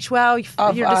fat beach whale.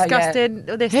 You're yeah. disgusting.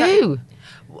 This, Who?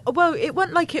 that. Well, it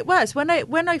wasn't like it was when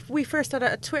we first had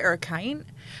a Twitter account.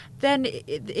 Then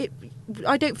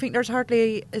I don't think there's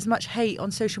hardly as much hate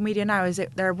on social media now as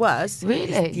there was.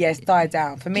 Really? Yeah, it's died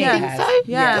down for me. Yeah. It Think has. so?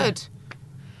 Yeah. Good.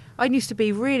 I used to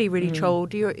be really, really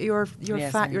trolled. You're Yeah,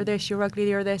 fat. same. You're this. You're ugly.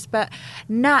 You're this. But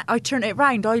now I turn it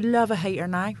round. I love a hater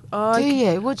now. Do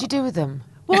you? What do you do with them?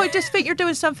 Well, I just think you're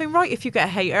doing something right if you get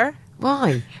a hater.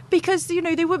 Why? Because, they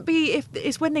wouldn't be, if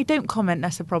it's when they don't comment,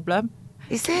 that's a problem.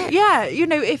 Is it? Yeah,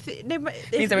 if Means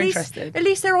at they're least, interested. At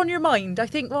least they're on your mind. I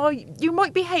think, well, you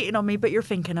might be hating on me, but you're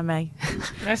thinking of me.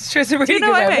 That's true. It's a really you know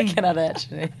good what I way of mean? looking at it,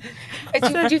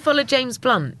 actually. Do you follow James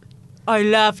Blunt? I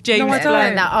love James No, I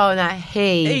Blunt. don't. No,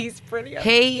 He's brilliant.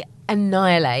 He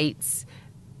annihilates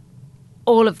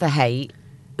all of the hate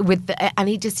and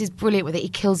he just is brilliant with it. He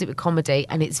kills it with comedy,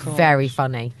 and it's very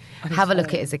funny. Have a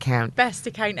look at his account. Best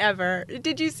account ever.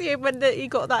 Did you see him when he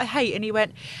got that hate and he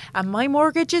went, and my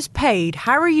mortgage is paid.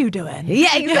 How are you doing?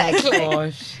 Yeah, exactly.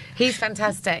 Gosh. He's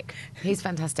fantastic. He's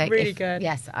fantastic. Really good.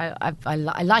 Yes, I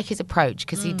like his approach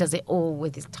because he does it all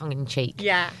with his tongue in cheek.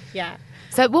 Yeah.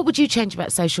 So, what would you change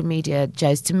about social media,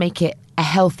 Jose, to make it a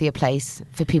healthier place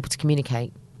for people to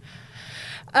communicate?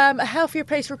 A healthier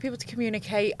place for people to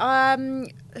communicate.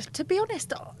 To be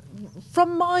honest,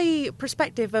 from my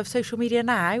perspective of social media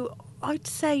now, I'd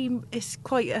say it's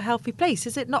quite a healthy place,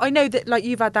 is it not? I know that like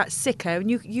you've had that sicko, and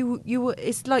you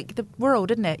it's like the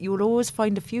world, isn't it? You will always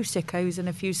find a few sickos and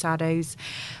a few saddos.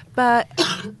 But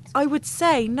I would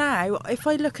say now, if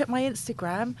I look at my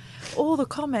Instagram, all the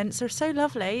comments are so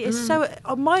lovely. It's so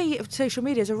my social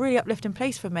media is a really uplifting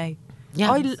place for me.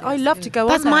 Yeah, I love to go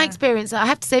That's on my there. experience. I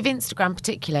have to say, of Instagram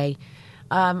particularly,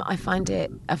 I find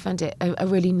it a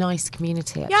really nice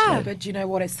community. Actually. Yeah. But do you know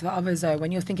what it's for others though?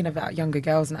 When you're thinking about younger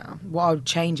girls now, what I would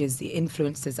change is the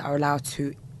influencers that are allowed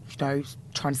to, trying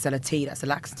to sell a tea that's a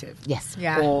laxative. Yes.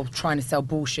 Yeah. Or trying to sell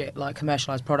bullshit like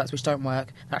commercialised products which don't work.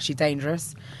 They're actually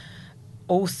dangerous.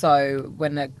 Also,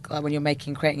 when you're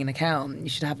creating an account, you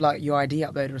should have like your ID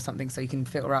uploaded or something so you can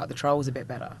filter out the trolls a bit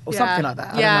better or something like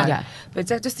that. I Yeah. don't know. Yeah.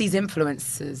 But just these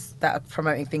influencers that are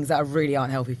promoting things that really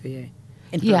aren't healthy for you.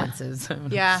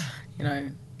 Influencers. Yeah.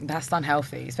 That's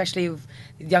unhealthy, especially with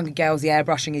younger girls, the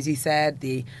airbrushing, as you said,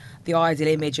 the ideal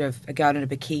image of a girl in a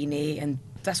bikini, and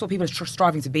that's what people are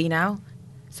striving to be now.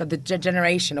 So the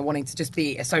generation are wanting to just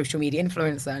be a social media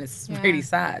influencer, and it's really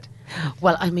sad.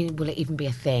 Well, I mean, will it even be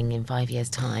a thing in 5 years'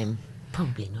 time?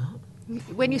 Probably not.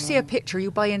 When you see a picture, you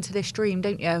buy into this dream,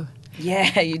 don't you?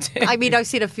 Yeah, you do. I mean, I've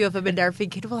seen a few of them in there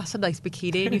thinking, well, that's a nice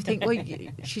bikini. And you think, well,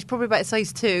 she's probably about a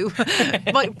size 2.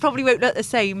 Probably won't look the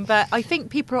same. But I think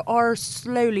people are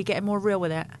slowly getting more real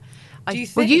with it. Do you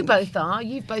Well, think? you both are.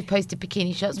 You've both posted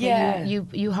bikini shots Yeah. where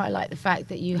you highlight the fact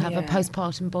that you have a Yeah.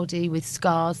 postpartum body with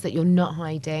scars that you're not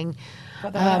hiding.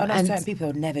 But I know and- certain people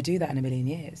would never do that in a million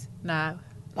years. No.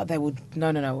 Like they would,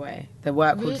 no way. Their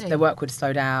work would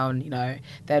slow down.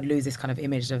 They'd lose this kind of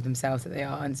image of themselves that they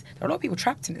are, and there are a lot of people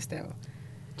trapped in it still.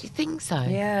 Do you think so?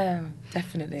 Yeah,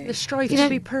 definitely. The strive You know- to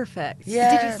be perfect.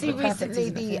 Yeah. Did you see but perfect recently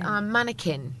isn't a the thing.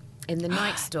 mannequin in the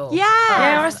Nike store? Yeah.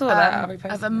 Yeah, I saw that. I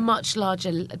reposted Of a it. much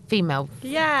larger female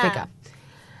Yeah. figure.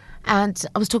 And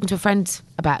I was talking to a friend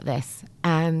about this,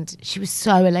 and she was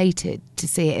so elated to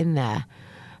see it in there.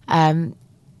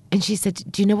 And she said,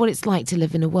 do you know what it's like to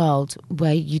live in a world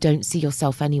where you don't see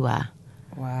yourself anywhere?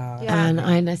 Wow. Yeah.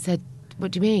 And I said,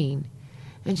 what do you mean?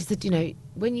 And she said,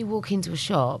 when you walk into a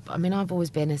shop, I mean, I've always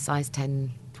been a size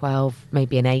 10, 12,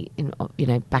 maybe an 8,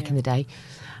 back in the day.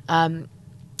 I'm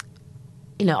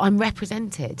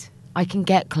represented. I can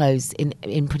get clothes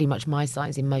in pretty much my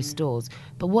size in most stores.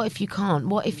 But what if you can't?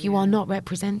 What if you are not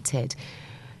represented?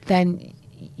 Then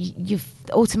you've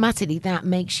automatically, that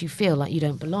makes you feel like you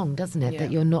don't belong, doesn't it? Yeah.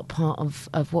 That you're not part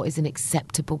of what is an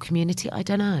acceptable community. I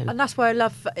don't know. And that's why I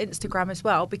love Instagram as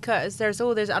well, because there's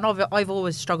all this, and I've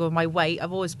always struggled with my weight.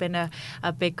 I've always been a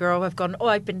big girl.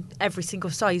 I've been every single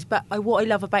size. But what I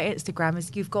love about Instagram is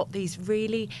you've got these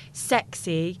really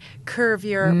sexy,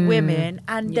 curvier women,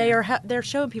 and they're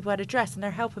showing people how to dress, and they're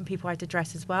helping people how to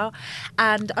dress as well.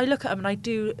 And I look at them, and I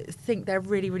do think they're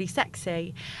really, really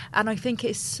sexy. And I think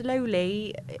it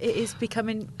is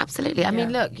becoming. Absolutely. I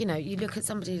mean, look, you look at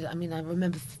somebody, I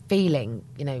remember feeling,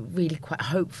 really quite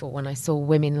hopeful when I saw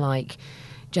women like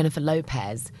Jennifer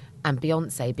Lopez and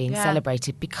Beyonce being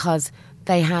celebrated because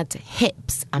they had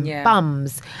hips and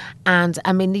bums. And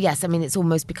it's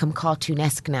almost become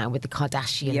cartoonesque now with the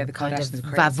Kardashian the kind of Kardashians are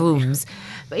crazy. vavoons.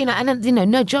 But,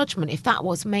 no judgment. If that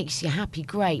makes you happy,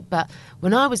 great. But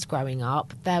when I was growing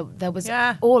up, there was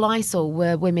all I saw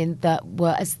were women that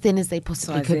were as thin as they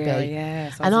possibly Size could zero, be. yeah,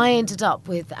 size And I zero. ended up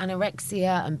with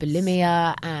anorexia and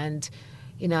bulimia and...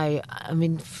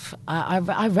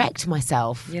 I wrecked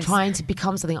myself trying to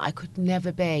become something I could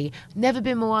never be. Never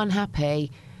been more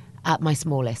unhappy at my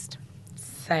smallest.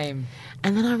 Same.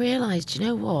 And then I realised, you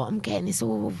know what? I'm getting this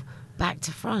all back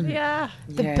to front. Yeah.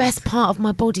 The Yes. best part of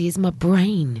my body is my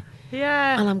brain.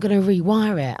 Yeah. And I'm going to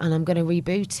rewire it and I'm going to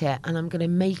reboot it and I'm going to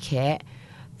make it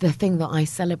the thing that I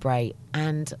celebrate.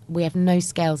 And we have no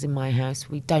scales in my house.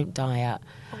 We don't diet.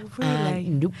 Oh, really?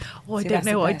 Nope. Oh, I See, don't that's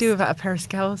know the what I'd do best. without a pair of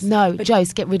scales. No,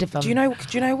 Jose, get rid of them. Do you know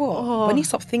what? When you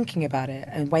stop thinking about it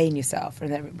and weighing yourself,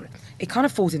 and then it kind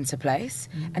of falls into place,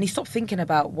 and you stop thinking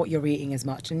about what you're eating as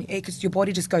much, and because your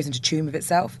body just goes into tune with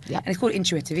itself. Yeah. And it's called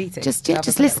intuitive eating. Just So I've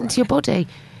just got that listen to right. your body.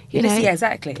 You know, Yeah,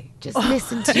 exactly. just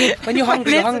listen to your... When you're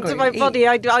hungry, you're Listen hungry. to my Eat. body.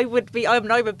 I would be. I'm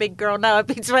a big girl now. I'd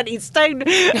be 20 stone.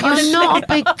 You're not a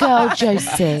big girl,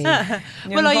 Josie.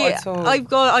 Well, not at all. I've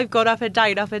gone up and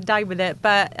down with it.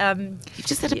 But You've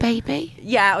just had a baby.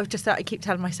 yeah, I keep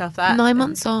telling myself that. 9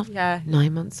 months off. Yeah.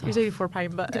 9 months It was off. only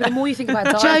 £4, but The more you think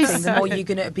about dieting, the more you're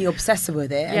going to be obsessive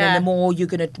with it, and Yeah. then the more you're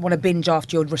going to want to binge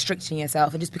after you're restricting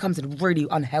yourself. It just becomes a really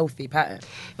unhealthy pattern.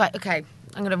 Right, okay.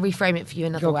 I'm going to reframe it for you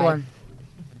another Go way. on.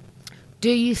 Do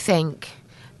you think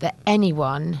that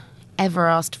anyone ever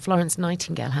asked Florence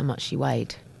Nightingale how much she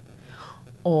weighed?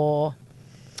 Or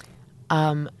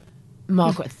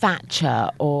Margaret Thatcher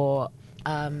or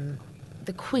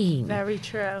the Queen. Very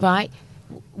true. Right?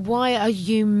 Why are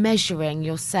you measuring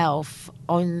yourself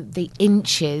on the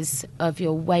inches of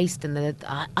your waist and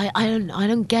I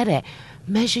don't get it.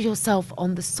 Measure yourself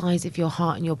on the size of your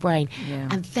heart and your brain. Yeah.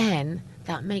 And then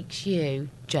that makes you,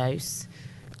 Jose,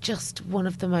 just one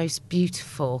of the most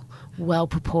beautiful,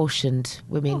 well-proportioned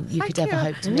women you could ever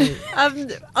hope to meet.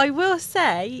 I will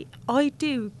say, I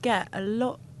do get a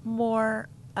lot more,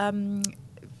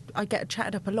 I get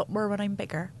chatted up a lot more when I'm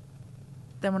bigger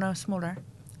than when I was smaller.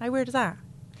 How weird is that?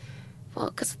 Well,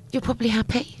 because you're probably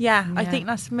happy. Yeah, I think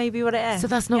that's maybe what it is. So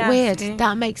that's not weird.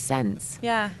 That makes sense.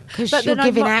 Yeah. Because But you're then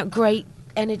giving out great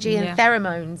energy and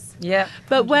pheromones. Yeah.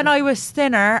 But when I was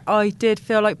thinner, I did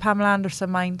feel like Pamela Anderson,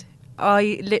 mind.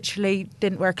 I literally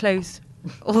didn't wear clothes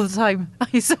all the time. I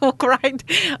used to walk around.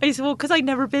 Because I'd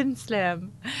never been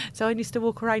slim. So I used to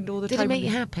walk around all the Did time. it make you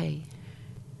happy?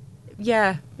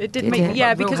 Yeah, it did Did make it? yeah,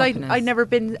 Real because happiness. I'd never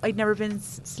been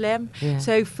slim. Yeah.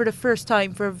 So for the first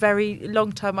time for a very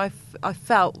long time I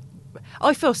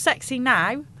feel sexy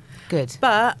now, Good.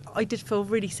 but I did feel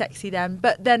really sexy then.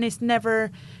 But then after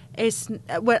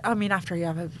you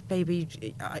have a baby,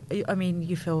 I mean,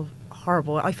 you feel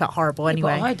horrible. I felt horrible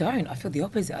anyway. But I don't. I feel the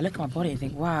opposite. I look at my body and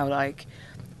think, wow, like,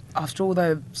 after all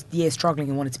the years struggling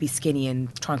and wanting to be skinny and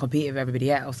try and compete with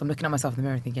everybody else, I'm looking at myself in the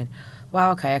mirror thinking,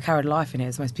 wow, okay, I carried life in it.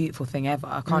 It's the most beautiful thing ever.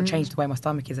 I can't change the way my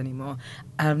stomach is anymore.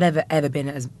 And I've never, ever been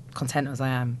as content as I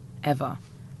am, ever.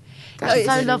 That's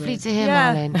so it's lovely to hear,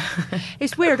 Yeah. Marlon.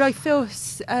 It's weird. I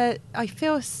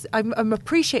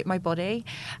appreciate my body,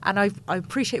 and I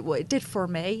appreciate what it did for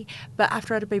me. But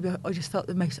after I had a baby, I just felt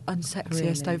the most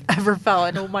unsexiest I've ever felt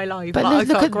in all my life. But I look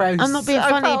felt at, gross. I'm not being I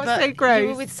funny, felt but so gross. you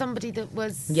were with somebody that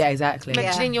was Yeah, exactly.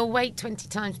 mentioning your weight 20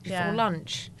 times before Yeah.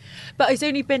 lunch. But it's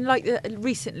only been like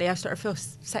recently I started to feel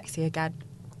sexy again.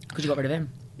 Because you got rid of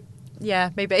him.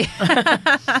 Yeah, maybe.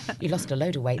 You lost a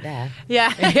load of weight there.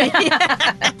 Yeah.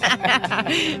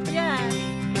 Yeah.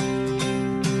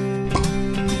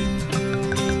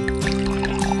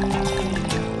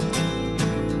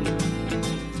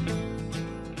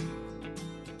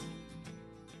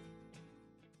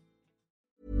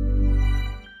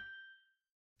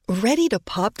 Ready to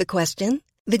pop the question?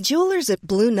 The jewelers at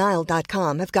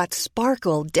BlueNile.com have got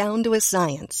sparkle down to a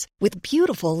science with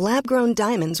beautiful lab-grown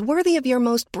diamonds worthy of your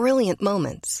most brilliant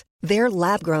moments. Their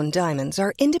lab-grown diamonds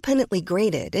are independently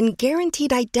graded and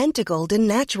guaranteed identical to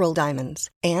natural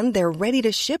diamonds, and they're ready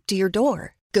to ship to your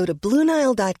door. Go to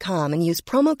BlueNile.com and use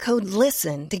promo code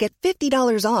LISTEN to get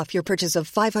 $50 off your purchase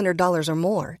of $500 or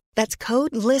more. That's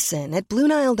code LISTEN at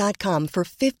BlueNile.com for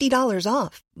 $50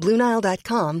 off.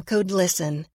 BlueNile.com, code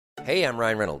LISTEN. Hey, I'm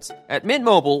Ryan Reynolds. At Mint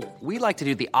Mobile, we like to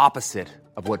do the opposite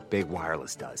of what Big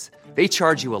Wireless does. They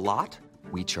charge you a lot,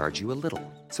 we charge you a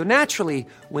little. So naturally,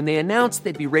 when they announced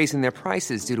they'd be raising their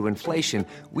prices due to inflation,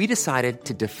 we decided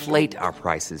to deflate our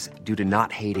prices due to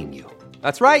not hating you.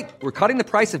 That's right. We're cutting the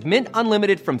price of Mint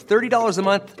Unlimited from $30 a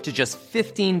month to just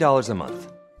 $15 a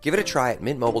month. Give it a try at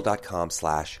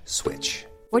mintmobile.com/switch.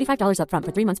 $45 up front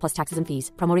for 3 months plus taxes and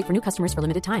fees. Promo rate for new customers for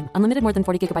limited time. Unlimited more than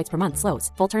 40 gigabytes per month.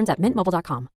 Slows full terms at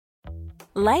mintmobile.com.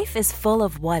 Life is full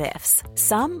of what-ifs.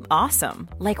 Some awesome,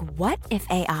 like what if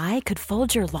AI could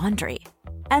fold your laundry?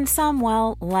 And some,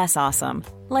 well, less awesome,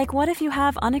 like what if you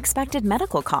have unexpected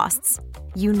medical costs?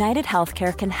 United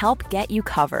Healthcare can help get you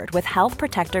covered with Health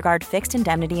Protector Guard fixed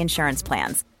indemnity insurance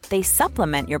plans. They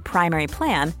supplement your primary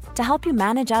plan to help you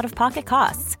manage out-of-pocket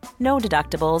costs. No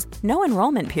deductibles, no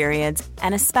enrollment periods,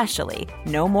 and especially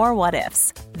no more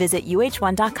what-ifs. Visit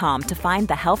uh1.com to find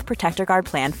the Health Protector Guard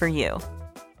plan for you.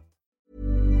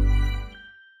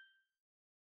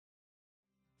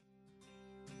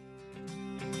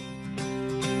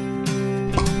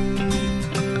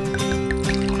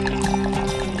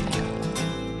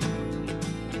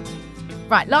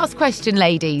 Right, last question,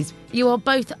 ladies. You are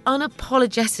both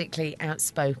unapologetically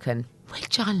outspoken,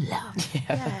 which I love.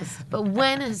 Yes. But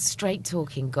when has straight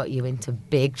talking got you into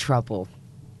big trouble?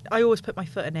 I always put my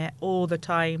foot in it all the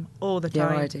time. Yeah,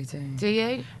 I do too. Do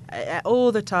you?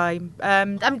 All the time.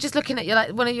 I'm just looking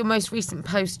at one of your most recent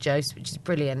posts, Jose, which is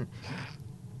brilliant.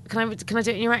 Can I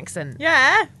do it in your accent?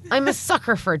 Yeah. I'm a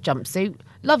sucker for a jumpsuit,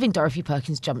 loving Dorothy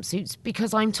Perkins jumpsuits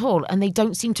because I'm tall and they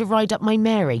don't seem to ride up my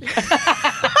Mary.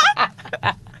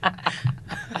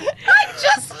 I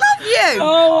just love you.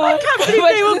 Oh, I can't believe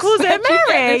anyone calls it a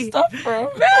Mary. I've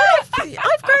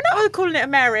grown up with calling it a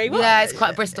Mary. What? Yeah, it's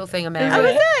quite a Bristol thing, a Mary. Oh,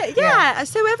 is it? Yeah.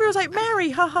 So everyone's like, Mary,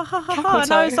 ha, ha, ha, ha, ha.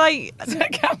 And I was like, I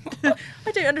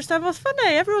don't understand what's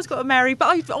funny. Everyone's got a Mary, but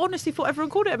I honestly thought everyone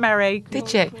called it a Mary.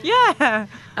 Did you? Yeah.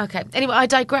 Okay. Anyway, I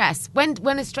digress. When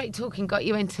has straight talking got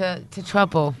you into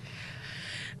trouble?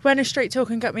 When a straight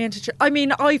talking got me into I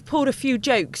mean, I've pulled a few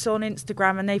jokes on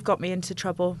Instagram and they've got me into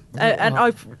trouble. And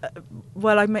I've,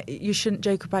 you shouldn't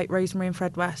joke about Rosemary and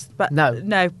Fred West, but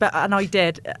and I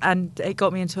did, and it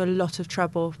got me into a lot of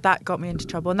trouble. That got me into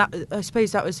trouble, and that, I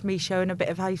suppose that was me showing a bit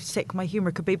of how sick my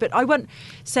humour could be. But I wasn't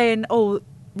saying,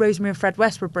 Rosemary and Fred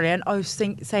West were brilliant. I was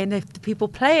saying if the people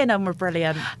playing them were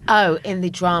brilliant. Oh, in the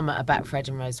drama about Fred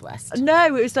and Rose West?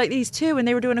 No, it was like these two, and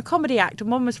they were doing a comedy act,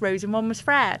 and one was Rose and one was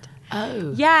Fred.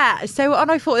 Oh. Yeah, so, and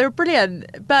I thought they were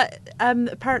brilliant, but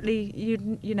apparently,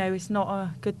 you know, it's not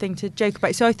a good thing to joke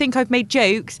about. So I think I've made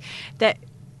jokes that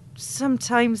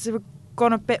sometimes have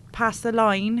gone a bit past the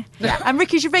line. Yeah. And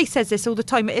Ricky Gervais says this all the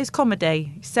time, it is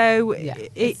comedy. So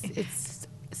it's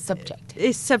subjective.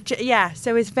 It's subject, yeah,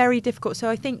 so it's very difficult. So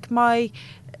I think my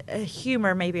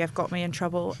humour maybe have got me in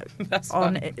trouble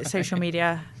on social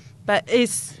media, but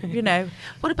it's, you know.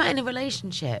 What about in a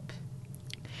relationship?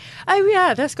 Oh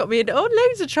yeah, that's got me in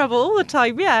loads of trouble all the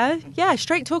time. Yeah.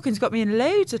 Straight talking's got me in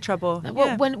loads of trouble.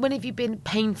 Now, when have you been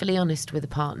painfully honest with a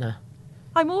partner?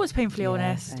 I'm always painfully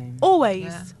honest. Same.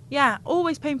 Always. Yeah,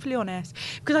 always painfully honest.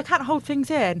 Because I can't hold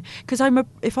things in. Because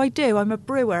if I do, I'm a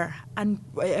brewer, and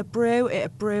it'll brew,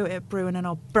 and then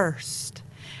I'll burst,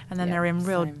 and then they're in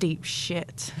real deep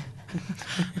shit.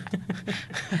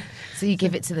 So you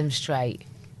give it to them straight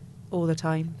all the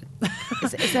time.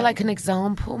 Is there like an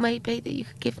example maybe that you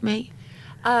could give me?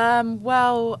 What's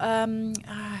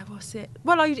it?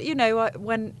 Well,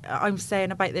 when I'm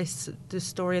saying about this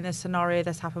story and this scenario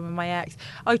that's happened with my ex,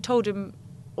 I told him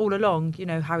all along, you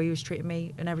know, how he was treating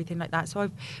me and everything like that. So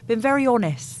I've been very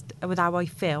honest with how I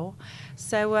feel.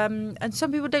 So, and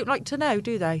some people don't like to know,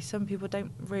 do they? Some people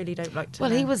don't like to know.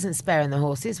 Well, he wasn't sparing the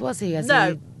horses, was he?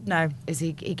 No.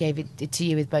 He gave it to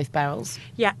you with both barrels?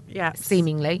 Yeah.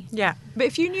 Seemingly. Yeah. But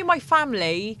if you knew my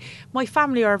family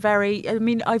are very, I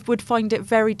mean, I would find it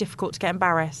very difficult to get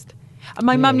embarrassed. And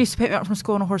my mum used to pick me up from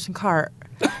school on a horse and cart.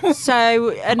 So,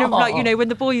 and like, you know, when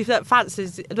the boy that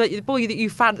fancies, like, the boy that you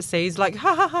fancy is like,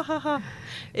 ha ha ha ha ha,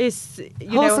 is,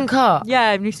 horse and cart?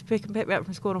 Yeah, and used to pick me up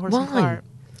from school on a horse and cart.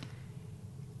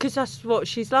 Because that's what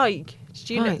she's like.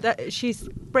 She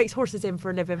breaks horses in for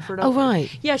a living. Oh,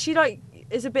 right. Yeah, she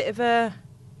is a bit of a,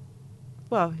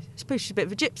 well, I suppose she's a bit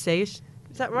of a gypsy.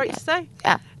 Is that right to say?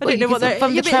 Yeah. I don't know what they're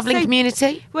from the travelling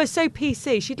community. Well, it's so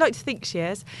PC. She'd like to think she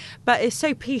is, but it's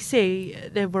so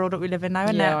PC the world that we live in now,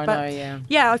 isn't it? I know. Yeah.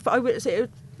 Yeah, I would say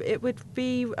it would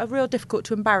be real difficult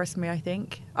to embarrass me. I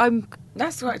think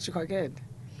That's actually quite good.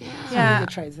 Yeah. Good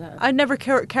traits, that. I never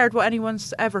cared what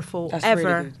anyone's ever thought. That's ever,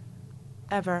 really good.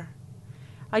 Ever.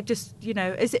 I just, you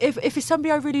know, if it's somebody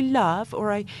I really love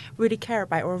or I really care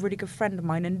about or a really good friend of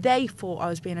mine and they thought I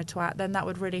was being a twat, then that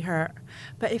would really hurt.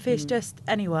 But if it's just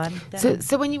anyone... Then...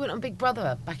 So when you went on Big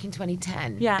Brother back in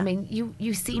 2010, I mean,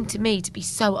 you seemed to me to be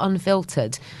so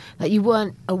unfiltered that you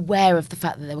weren't aware of the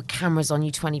fact that there were cameras on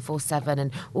you 24/7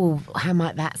 and, how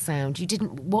might that sound? You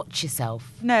didn't watch yourself.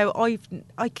 No,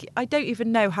 I don't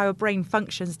even know how a brain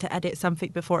functions to edit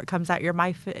something before it comes out your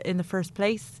mouth in the first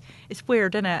place. It's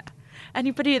weird, isn't it?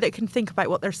 Anybody that can think about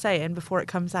what they're saying before it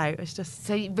comes out, it's just...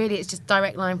 So really it's just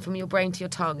direct line from your brain to your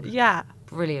tongue? Yeah.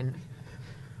 Brilliant.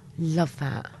 Love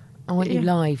that. I want you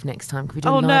live next time. Can we do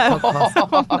a live podcast?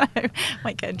 Oh, no.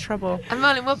 Might get in trouble. And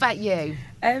Marlon, what about you?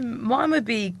 Mine would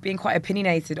be being quite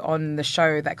opinionated on the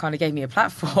show that kind of gave me a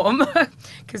platform.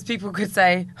 Because people could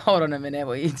say, hold on a minute,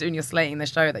 what are you doing? You're slating the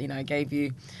show that, you know, gave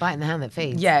you... Biting the hand that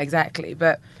feeds. Yeah, exactly.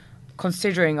 But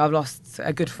considering I've lost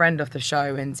a good friend off the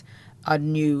show and... I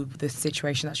knew the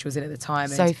situation that she was in at the time.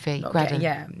 Sophie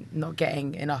not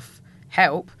getting enough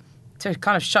help to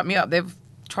kind of shut me up. They've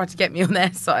tried to get me on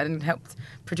their side and helped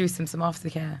produce some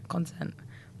aftercare content,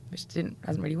 which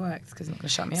hasn't really worked because it's not going to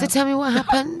shut me up. So tell me what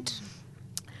happened.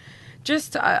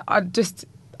 I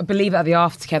believe that the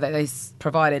aftercare that they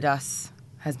provided us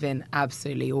has been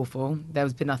absolutely awful.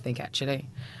 There's been nothing actually.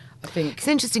 I think it's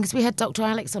interesting because we had Dr.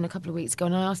 Alex on a couple of weeks ago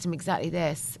and I asked him exactly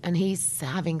this, and he's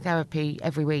having therapy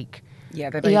every week. Yeah,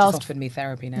 they've just offered me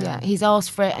therapy now. Yeah, he's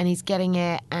asked for it and he's getting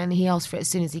it, and he asked for it as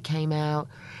soon as he came out.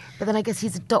 But then I guess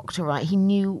he's a doctor, right? He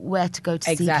knew where to go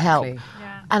to seek help.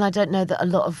 Yeah. And I don't know that a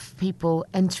lot of people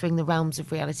entering the realms of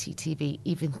reality TV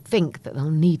even think that they'll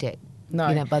need it. No.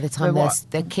 You know, by the time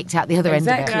they're kicked out the other end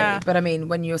of it. Yeah. But I mean,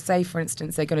 when you're, say, for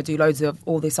instance, they're going to do loads of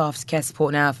all this aftercare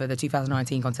support now for the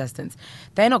 2019 contestants,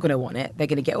 they're not going to want it. They're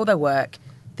going to get all their work.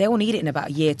 They will need it in about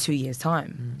a year, 2 years'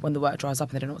 time when the work dries up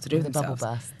and they don't know what to do with themselves. The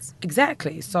bubble bursts.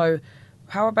 Exactly. So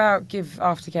how about give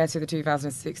aftercare to the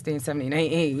 2016, 17,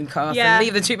 18 cast and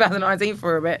leave the 2019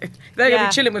 for a bit? They're going to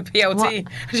be chilling with PLT. What?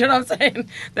 You know what I'm saying?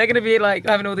 They're going to be like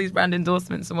having all these brand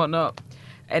endorsements and whatnot.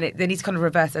 And they need to kind of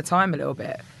reverse their time a little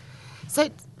bit. So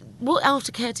What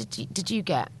aftercare did you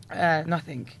get?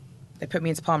 Nothing. They put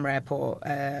me into Palmer Airport,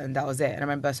 and that was it. And I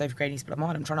remember Sophie Grady used to be like, "Mom,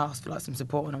 I'm trying to ask for like some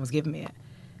support," and I was giving me it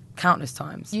countless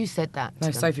times. You said that.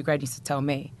 No, Sophie Grady used to tell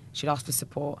me she'd ask for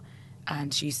support,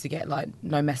 and she used to get like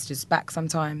no messages back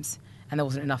sometimes, and there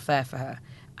wasn't enough there for her,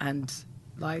 and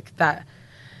like that.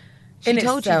 She in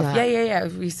told itself, you that? Yeah.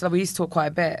 We used to talk quite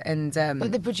a bit, and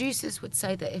But the producers would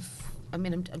say that if, I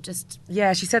mean, I'm just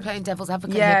she said playing devil's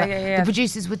advocate Yeah, here, but yeah. the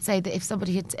producers would say that if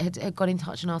somebody had got in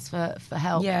touch and asked for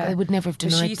help, they would never have But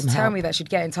denied she used them to tell help. me that she'd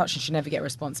get in touch and she'd never get a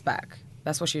response back.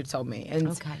 That's what she had told me. And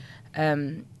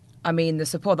Okay. I mean, the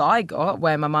support that I got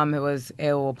when my mum was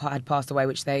ill or had passed away,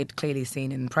 which they'd clearly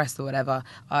seen in the press or whatever,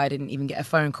 I didn't even get a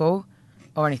phone call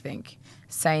or anything.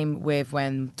 Same with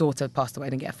when daughter passed away, I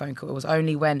didn't get a phone call. It was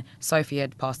only when Sophie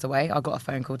had passed away, I got a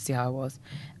phone call to see how I was.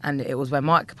 And it was when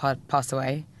Mike passed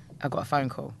away, I got a phone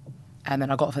call. And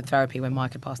then I got for therapy when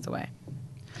Mike had passed away.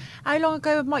 How long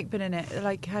ago had Mike been in it?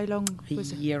 Like, how long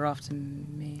was A it? year after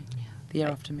me. The year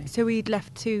after me. So he'd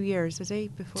left 2 years, was he?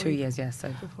 Before 2 years, yeah. So.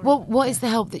 What is the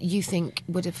help that you think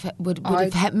would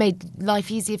have made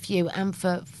life easier for you and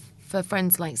for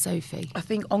friends like Sophie? I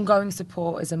think ongoing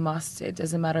support is a must. It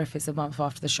doesn't matter if it's a month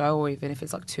after the show or even if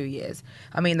it's like 2 years.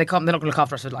 I mean, they're not going to look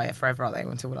after us for like forever, are they?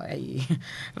 Until we're like 80.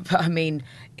 But I mean,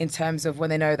 in terms of when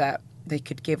they know that they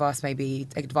could give us maybe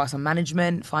advice on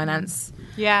management, finance,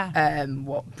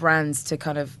 what brands to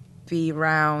kind of be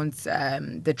around,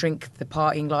 the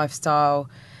partying lifestyle,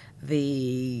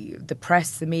 the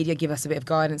press, the media, give us a bit of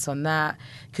guidance on that.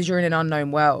 Because you're in an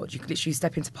unknown world. You could literally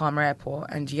step into Palmer Airport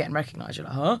and you're getting recognised. You're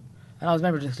like, huh? And I was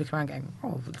remember just looking around going,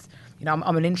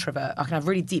 I'm an introvert. I can have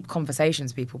really deep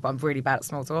conversations with people, but I'm really bad at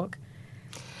small talk.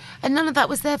 And none of that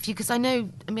was there for you, because I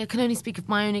can only speak of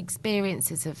my own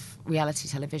experiences of reality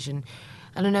television.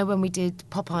 And I know when we did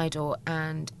Pop Idol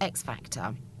and X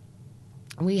Factor,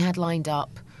 we had lined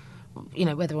up,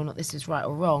 whether or not this is right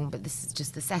or wrong, but this is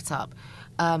just the setup,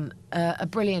 a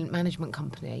brilliant management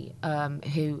company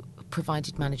who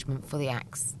provided management for the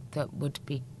acts that would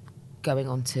be going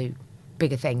on to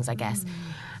bigger things, I guess.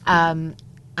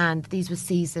 And these were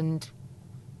seasoned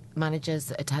managers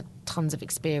that had tons of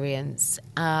experience,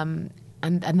 and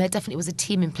there definitely was a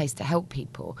team in place to help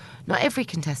people. Not every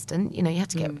contestant, you had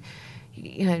to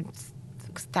get,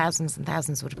 thousands and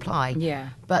thousands would apply. Yeah.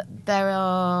 But there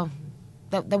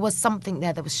was something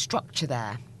there, there was structure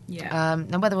there. Yeah.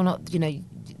 Now whether or not,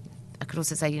 I could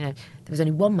also say, there was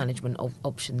only one management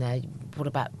option there. What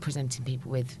about presenting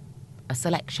people with a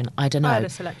selection? I don't know. I had a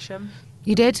selection.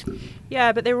 You did?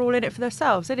 Yeah, but they were all in it for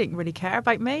themselves. They didn't really care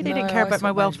about me. They No, didn't care I about saw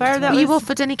my welfare. management. Were you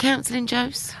offered any counselling,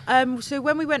 Jose? So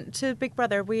when we went to Big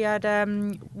Brother, we had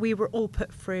we were all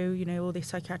put through, all the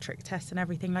psychiatric tests and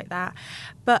everything like that.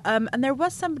 But and there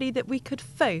was somebody that we could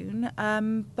phone,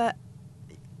 but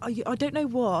I don't know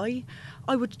why.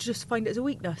 I would just find it as a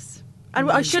weakness. And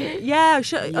I shouldn't. Yeah, I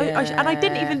should. And I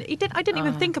didn't even. I didn't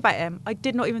even think about him. I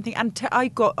did not even think. And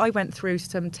I went through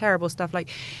some terrible stuff. Like,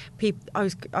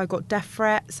 I got death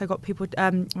threats. I got people.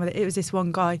 It was this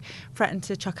one guy threatened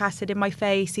to chuck acid in my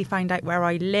face. He found out where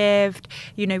I lived.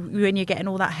 When you're getting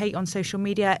all that hate on social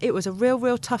media, it was a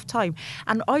real tough time.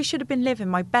 And I should have been living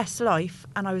my best life,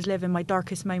 and I was living my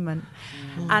darkest moment.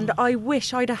 And I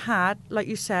wish I'd have had, like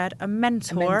you said, a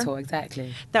mentor. A mentor,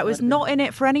 exactly. That was not in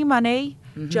it for any money.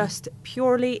 Just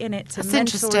purely in it to That's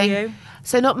mentor interesting. you.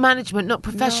 So not management, not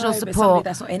professional No, but somebody support.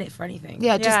 that's not in it for anything.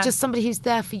 Yeah, Yeah. just somebody who's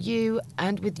there for you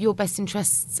and with your best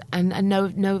interests and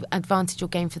no advantage or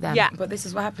gain for them. Yeah. But this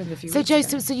is what happened a few So weeks ago.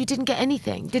 Joseph, so you didn't get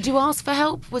anything. Did you ask for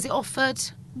help? Was it offered?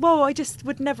 Well, I just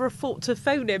would never have thought to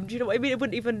phone him. Do you know what I mean? It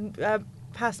wouldn't even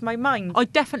pass my mind. I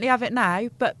definitely have it now,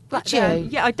 but back Would you? then,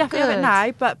 yeah, I definitely have Good. it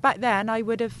now. But back then, I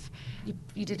would have.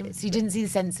 You didn't. So you didn't see the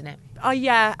sense in it.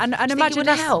 Yeah, and Do you think it imagine would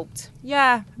have that's helped.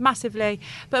 Yeah, massively.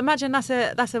 But imagine that's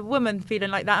a woman feeling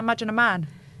like that. Imagine a man.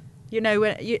 When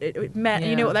men,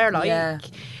 you know what they're like. Yeah.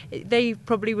 They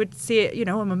probably would see it.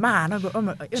 I'm a man. Do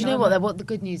you know what the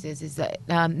good news is that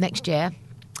next year,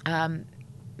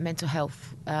 mental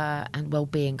health and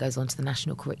well-being goes onto the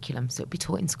national curriculum, so it'll be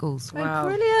taught in schools. Wow,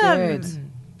 brilliant.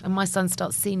 good. And my son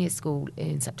starts senior school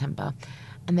in September,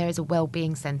 and there is a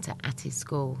well-being centre at his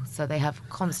school, so they have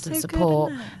constant So good,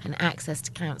 support isn't it? and access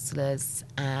to counsellors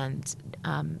and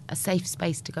a safe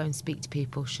space to go and speak to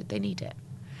people should they need it.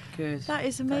 Good. That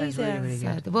is That is really, amazing. really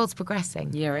So good. the world's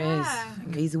progressing. Yeah, it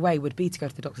is. The easy way would be to go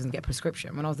to the doctors and get a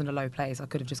prescription. When I was in a low place, I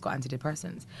could have just got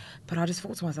antidepressants. But I just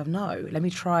thought to myself, no, let me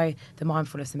try the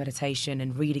mindfulness and meditation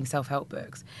and reading self-help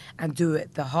books and do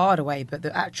it the harder way, but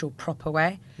the actual proper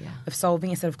way of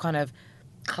solving instead of kind of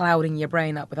clouding your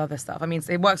brain up with other stuff. I mean,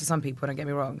 it works for some people, don't get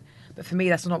me wrong. But for me,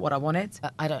 that's not what I wanted.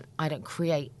 I don't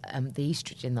create the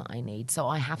estrogen that I need, so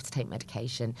I have to take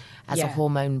medication as a Yeah.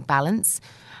 hormone balance,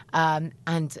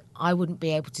 and I wouldn't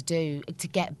be able to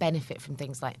get benefit from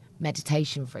things like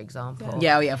meditation, for example.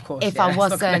 Yeah, of course. If yeah, I it's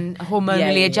not wasn't gonna-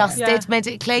 hormonally Yeah. adjusted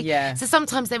medically. Yeah. So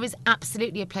sometimes there is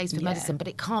absolutely a place for Yeah. medicine, but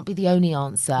it can't be the only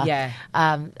answer. Yeah.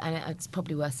 And it's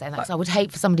probably worth saying that. So I would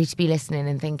hate for somebody to be listening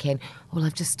and thinking, well,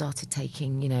 I've just started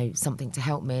taking, something to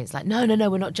help me. It's like, no,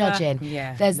 we're not judging.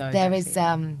 Yeah. There No, is,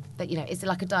 exactly. it's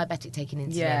like a diabetic taking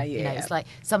insulin. Yeah, yeah. It's like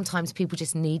sometimes people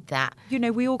just need that.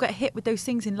 We all get hit with those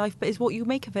things in life, but it's what you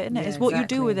make of it, isn't it? Yeah, It's what you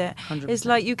do exactly. with it. 100%. It's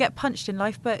like you get punched in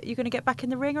life, but you're going to get back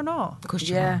in the ring or not. Of course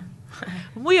you Yeah. are.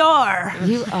 We are.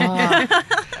 You are.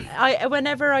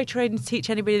 Whenever I try and teach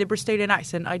anybody the Bristolian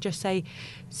accent, I just say,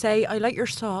 I like your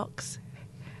socks.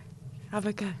 Have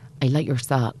a go. I like your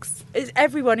socks. It's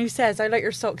everyone who says I like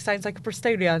your socks sounds like a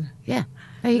Bristolian. Yeah.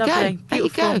 There you Lovely. go. There you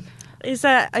Beautiful. go. It's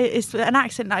an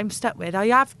accent that I'm stuck with.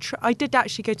 I did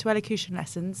actually go to elocution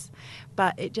lessons,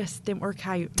 but it just didn't work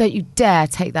out. Don't you dare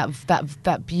take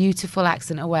that beautiful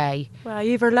accent away. Well,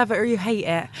 you either love it or you hate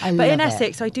it. I but in love it.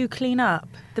 Essex, I do clean up.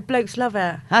 The blokes love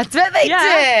it. I bet they Yeah,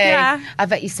 do. yeah. I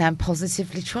bet you sound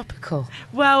positively tropical.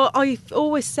 Well, I've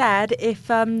always said if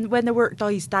when the work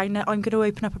dies down, that I'm going to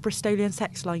open up a Bristolian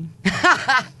sex line.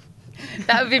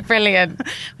 That would be brilliant.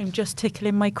 I'm just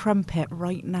tickling my crumpet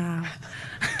right now.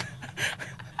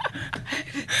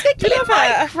 Tickling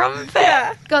my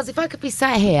crumpet. Guys, if I could be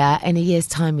sat here in a year's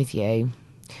time with you,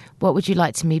 what would you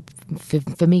like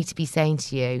for me to be saying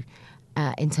to you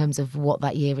in terms of what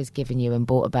that year has given you and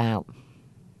brought about?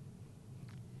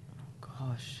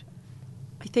 Gosh.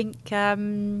 I think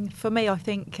for me,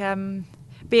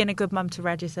 being a good mum to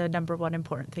Reg is a number one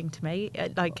important thing to me.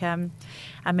 And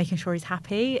making sure he's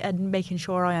happy and making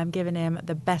sure I am giving him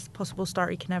the best possible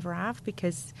start he can ever have,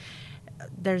 because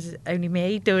there's only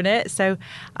me doing it. So,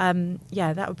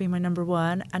 that would be my number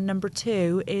one. And number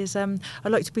two is I'd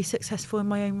like to be successful in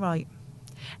my own right.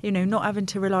 Not having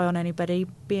to rely on anybody,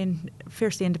 being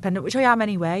fiercely independent, which I am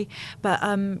anyway. But,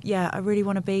 I really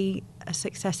want to be a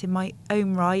success in my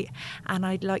own right. And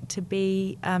I'd like to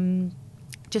be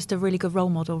just a really good role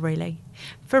model, really,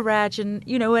 for Reg and,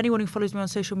 anyone who follows me on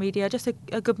social media, just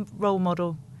a good role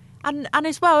model. And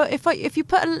as well, if you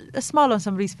put a smile on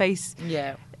somebody's face,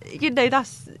 Yeah.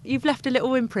 you've left a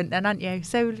little imprint then, haven't you?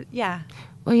 So, yeah.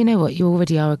 Well, you know what? You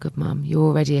already are a good mum. You're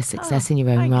already a success in your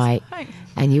own thanks, right. thanks.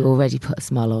 And you already put a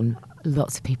smile on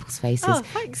lots of people's faces. Oh,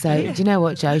 thanks. So, do you know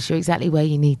what, Joe? You're exactly where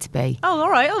you need to be. Oh,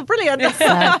 all right. Oh, brilliant.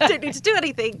 I don't need to do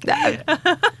anything.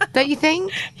 Don't you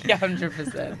think? Yeah,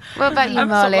 100%. What about you, I'm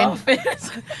so Marlon?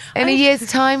 laughing. In a year's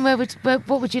time, what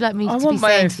would you like me I to be want my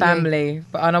saying own to you? family,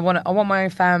 I want my own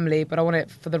family, but I want it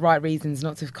for the right reasons,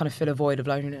 not to kind of fill a void of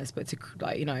loneliness, but to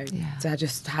to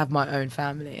just have my own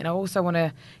family. And I also want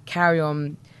to carry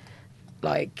on,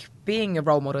 being a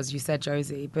role model, as you said,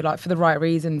 Josie, but for the right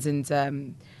reasons,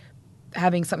 and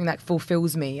having something that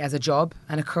fulfills me as a job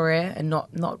and a career, and not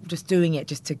just doing it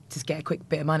just to get a quick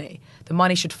bit of money. The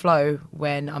money should flow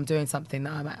when I'm doing something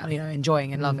that I'm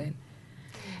enjoying and loving.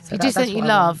 So You do something you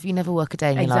love, you never work a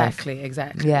day in your life.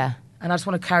 Exactly. Yeah. And I just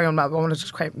want to carry on. I want to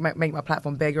just make my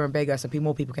platform bigger and bigger, so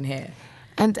more people can hear.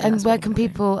 And that's where what can I'm doing.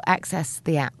 people access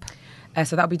the app?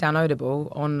 So that'll be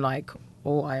downloadable on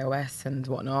all iOS and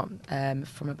whatnot.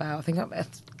 From about, I think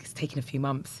it's taken a few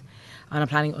months, and I'm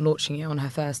planning on launching it on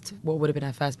what would have been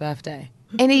her first birthday.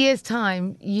 In a year's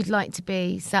time, you'd like to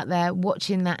be sat there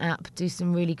watching that app do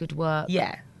some really good work.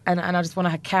 Yeah. And I just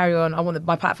want to carry on. I want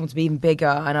my platform to be even bigger,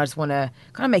 and I just want to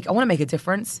make a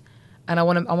difference, and I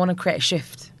want to create a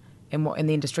shift in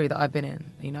the industry that I've been in,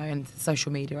 in the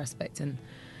social media aspect and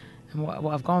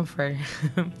what I've gone through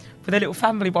with a little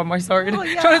family by my side.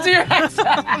 Trying to do your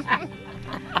accent.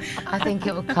 I think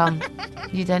it will come.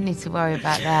 You don't need to worry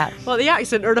about that. Well, the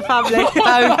accent or the family?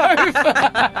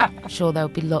 I'm sure there'll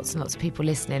be lots and lots of people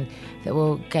listening that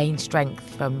will gain strength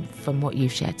from what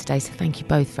you've shared today. So thank you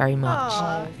both very much.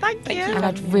 Oh, thank you. And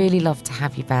I'd really love to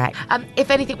have you back.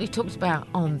 If anything we've talked about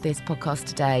on this podcast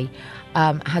today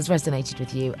has resonated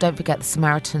with you, don't forget the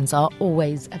Samaritans are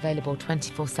always available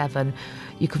 24/7.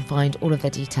 You can find all of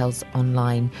their details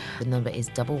online. The number is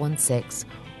 116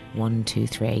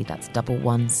 123. That's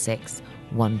 116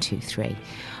 123.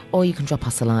 Or you can drop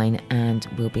us a line and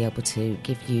we'll be able to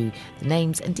give you the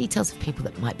names and details of people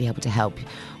that might be able to help.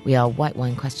 We are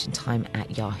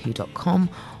whitewinequestiontime@yahoo.com,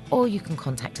 or you can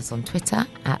contact us on Twitter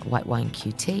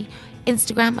 @whitewineqt,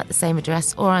 Instagram at the same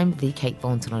address, or I'm the Kate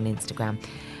Thornton on Instagram.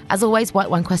 As always, White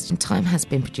Wine Question Time has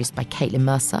been produced by Caitlin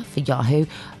Mercer for Yahoo,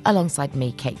 alongside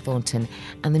me, Kate Thornton,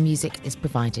 and the music is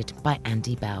provided by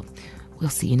Andy Bell. We'll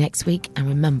see you next week, and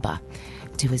remember,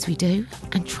 do as we do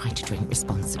and try to drink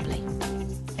responsibly.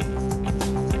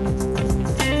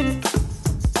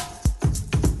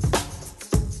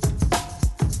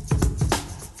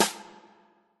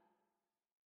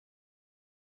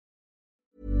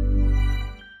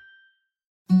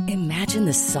 Imagine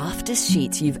the softest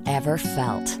sheets you've ever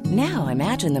felt. Now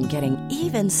imagine them getting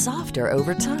even softer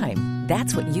over time.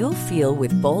 That's what you'll feel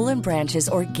with Boll & Branch's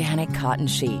organic cotton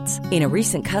sheets. In a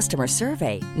recent customer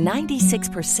survey,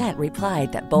 96%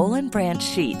 replied that Boll & Branch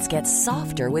sheets get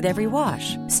softer with every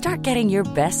wash. Start getting your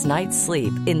best night's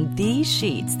sleep in these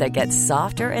sheets that get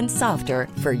softer and softer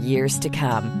for years to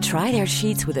come. Try their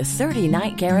sheets with a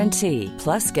 30-night guarantee.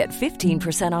 Plus, get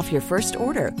 15% off your first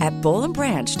order at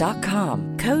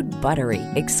bollandbranch.com. Code BUTTERY.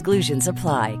 Exclusions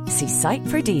apply. See site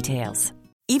for details.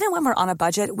 Even when we're on a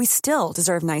budget, we still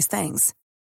deserve nice things.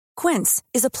 Quince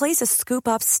is a place to scoop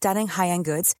up stunning high-end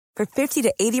goods for 50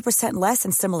 to 80% less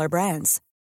than similar brands.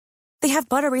 They have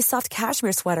buttery soft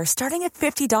cashmere sweaters starting at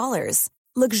 $50,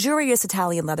 luxurious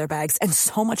Italian leather bags, and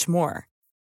so much more.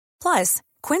 Plus,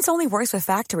 Quince only works with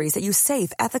factories that use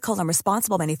safe, ethical, and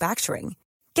responsible manufacturing.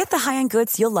 Get the high-end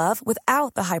goods you'll love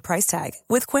without the high price tag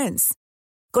with Quince.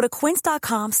 Go to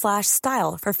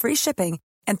quince.com/style for free shipping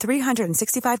and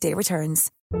 365-day returns.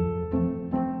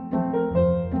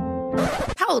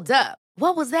 Hold up.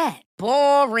 What was that?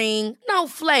 Boring. No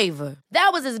flavor.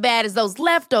 That was as bad as those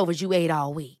leftovers you ate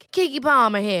all week. Keke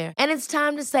Palmer here, and it's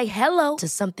time to say hello to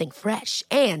something fresh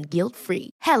and guilt-free.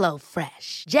 Hello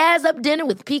Fresh. Jazz up dinner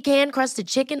with pecan-crusted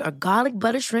chicken or garlic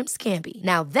butter shrimp scampi.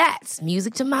 Now that's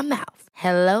music to my mouth.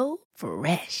 Hello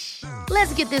Fresh.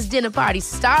 Let's get this dinner party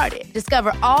started.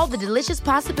 Discover all the delicious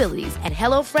possibilities at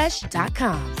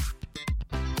HelloFresh.com.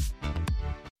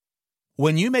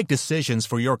 When you make decisions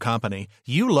for your company,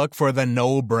 you look for the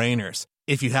no-brainers.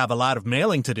 If you have a lot of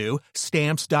mailing to do,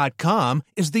 Stamps.com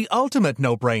is the ultimate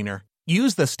no-brainer.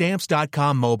 Use the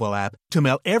Stamps.com mobile app to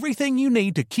mail everything you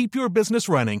need to keep your business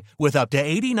running with up to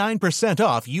 89%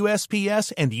 off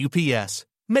USPS and UPS.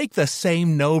 Make the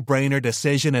same no-brainer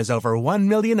decision as over 1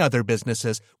 million other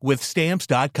businesses with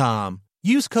Stamps.com.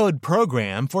 Use code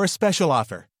PROGRAM for a special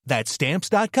offer. That's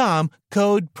Stamps.com,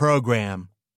 code PROGRAM.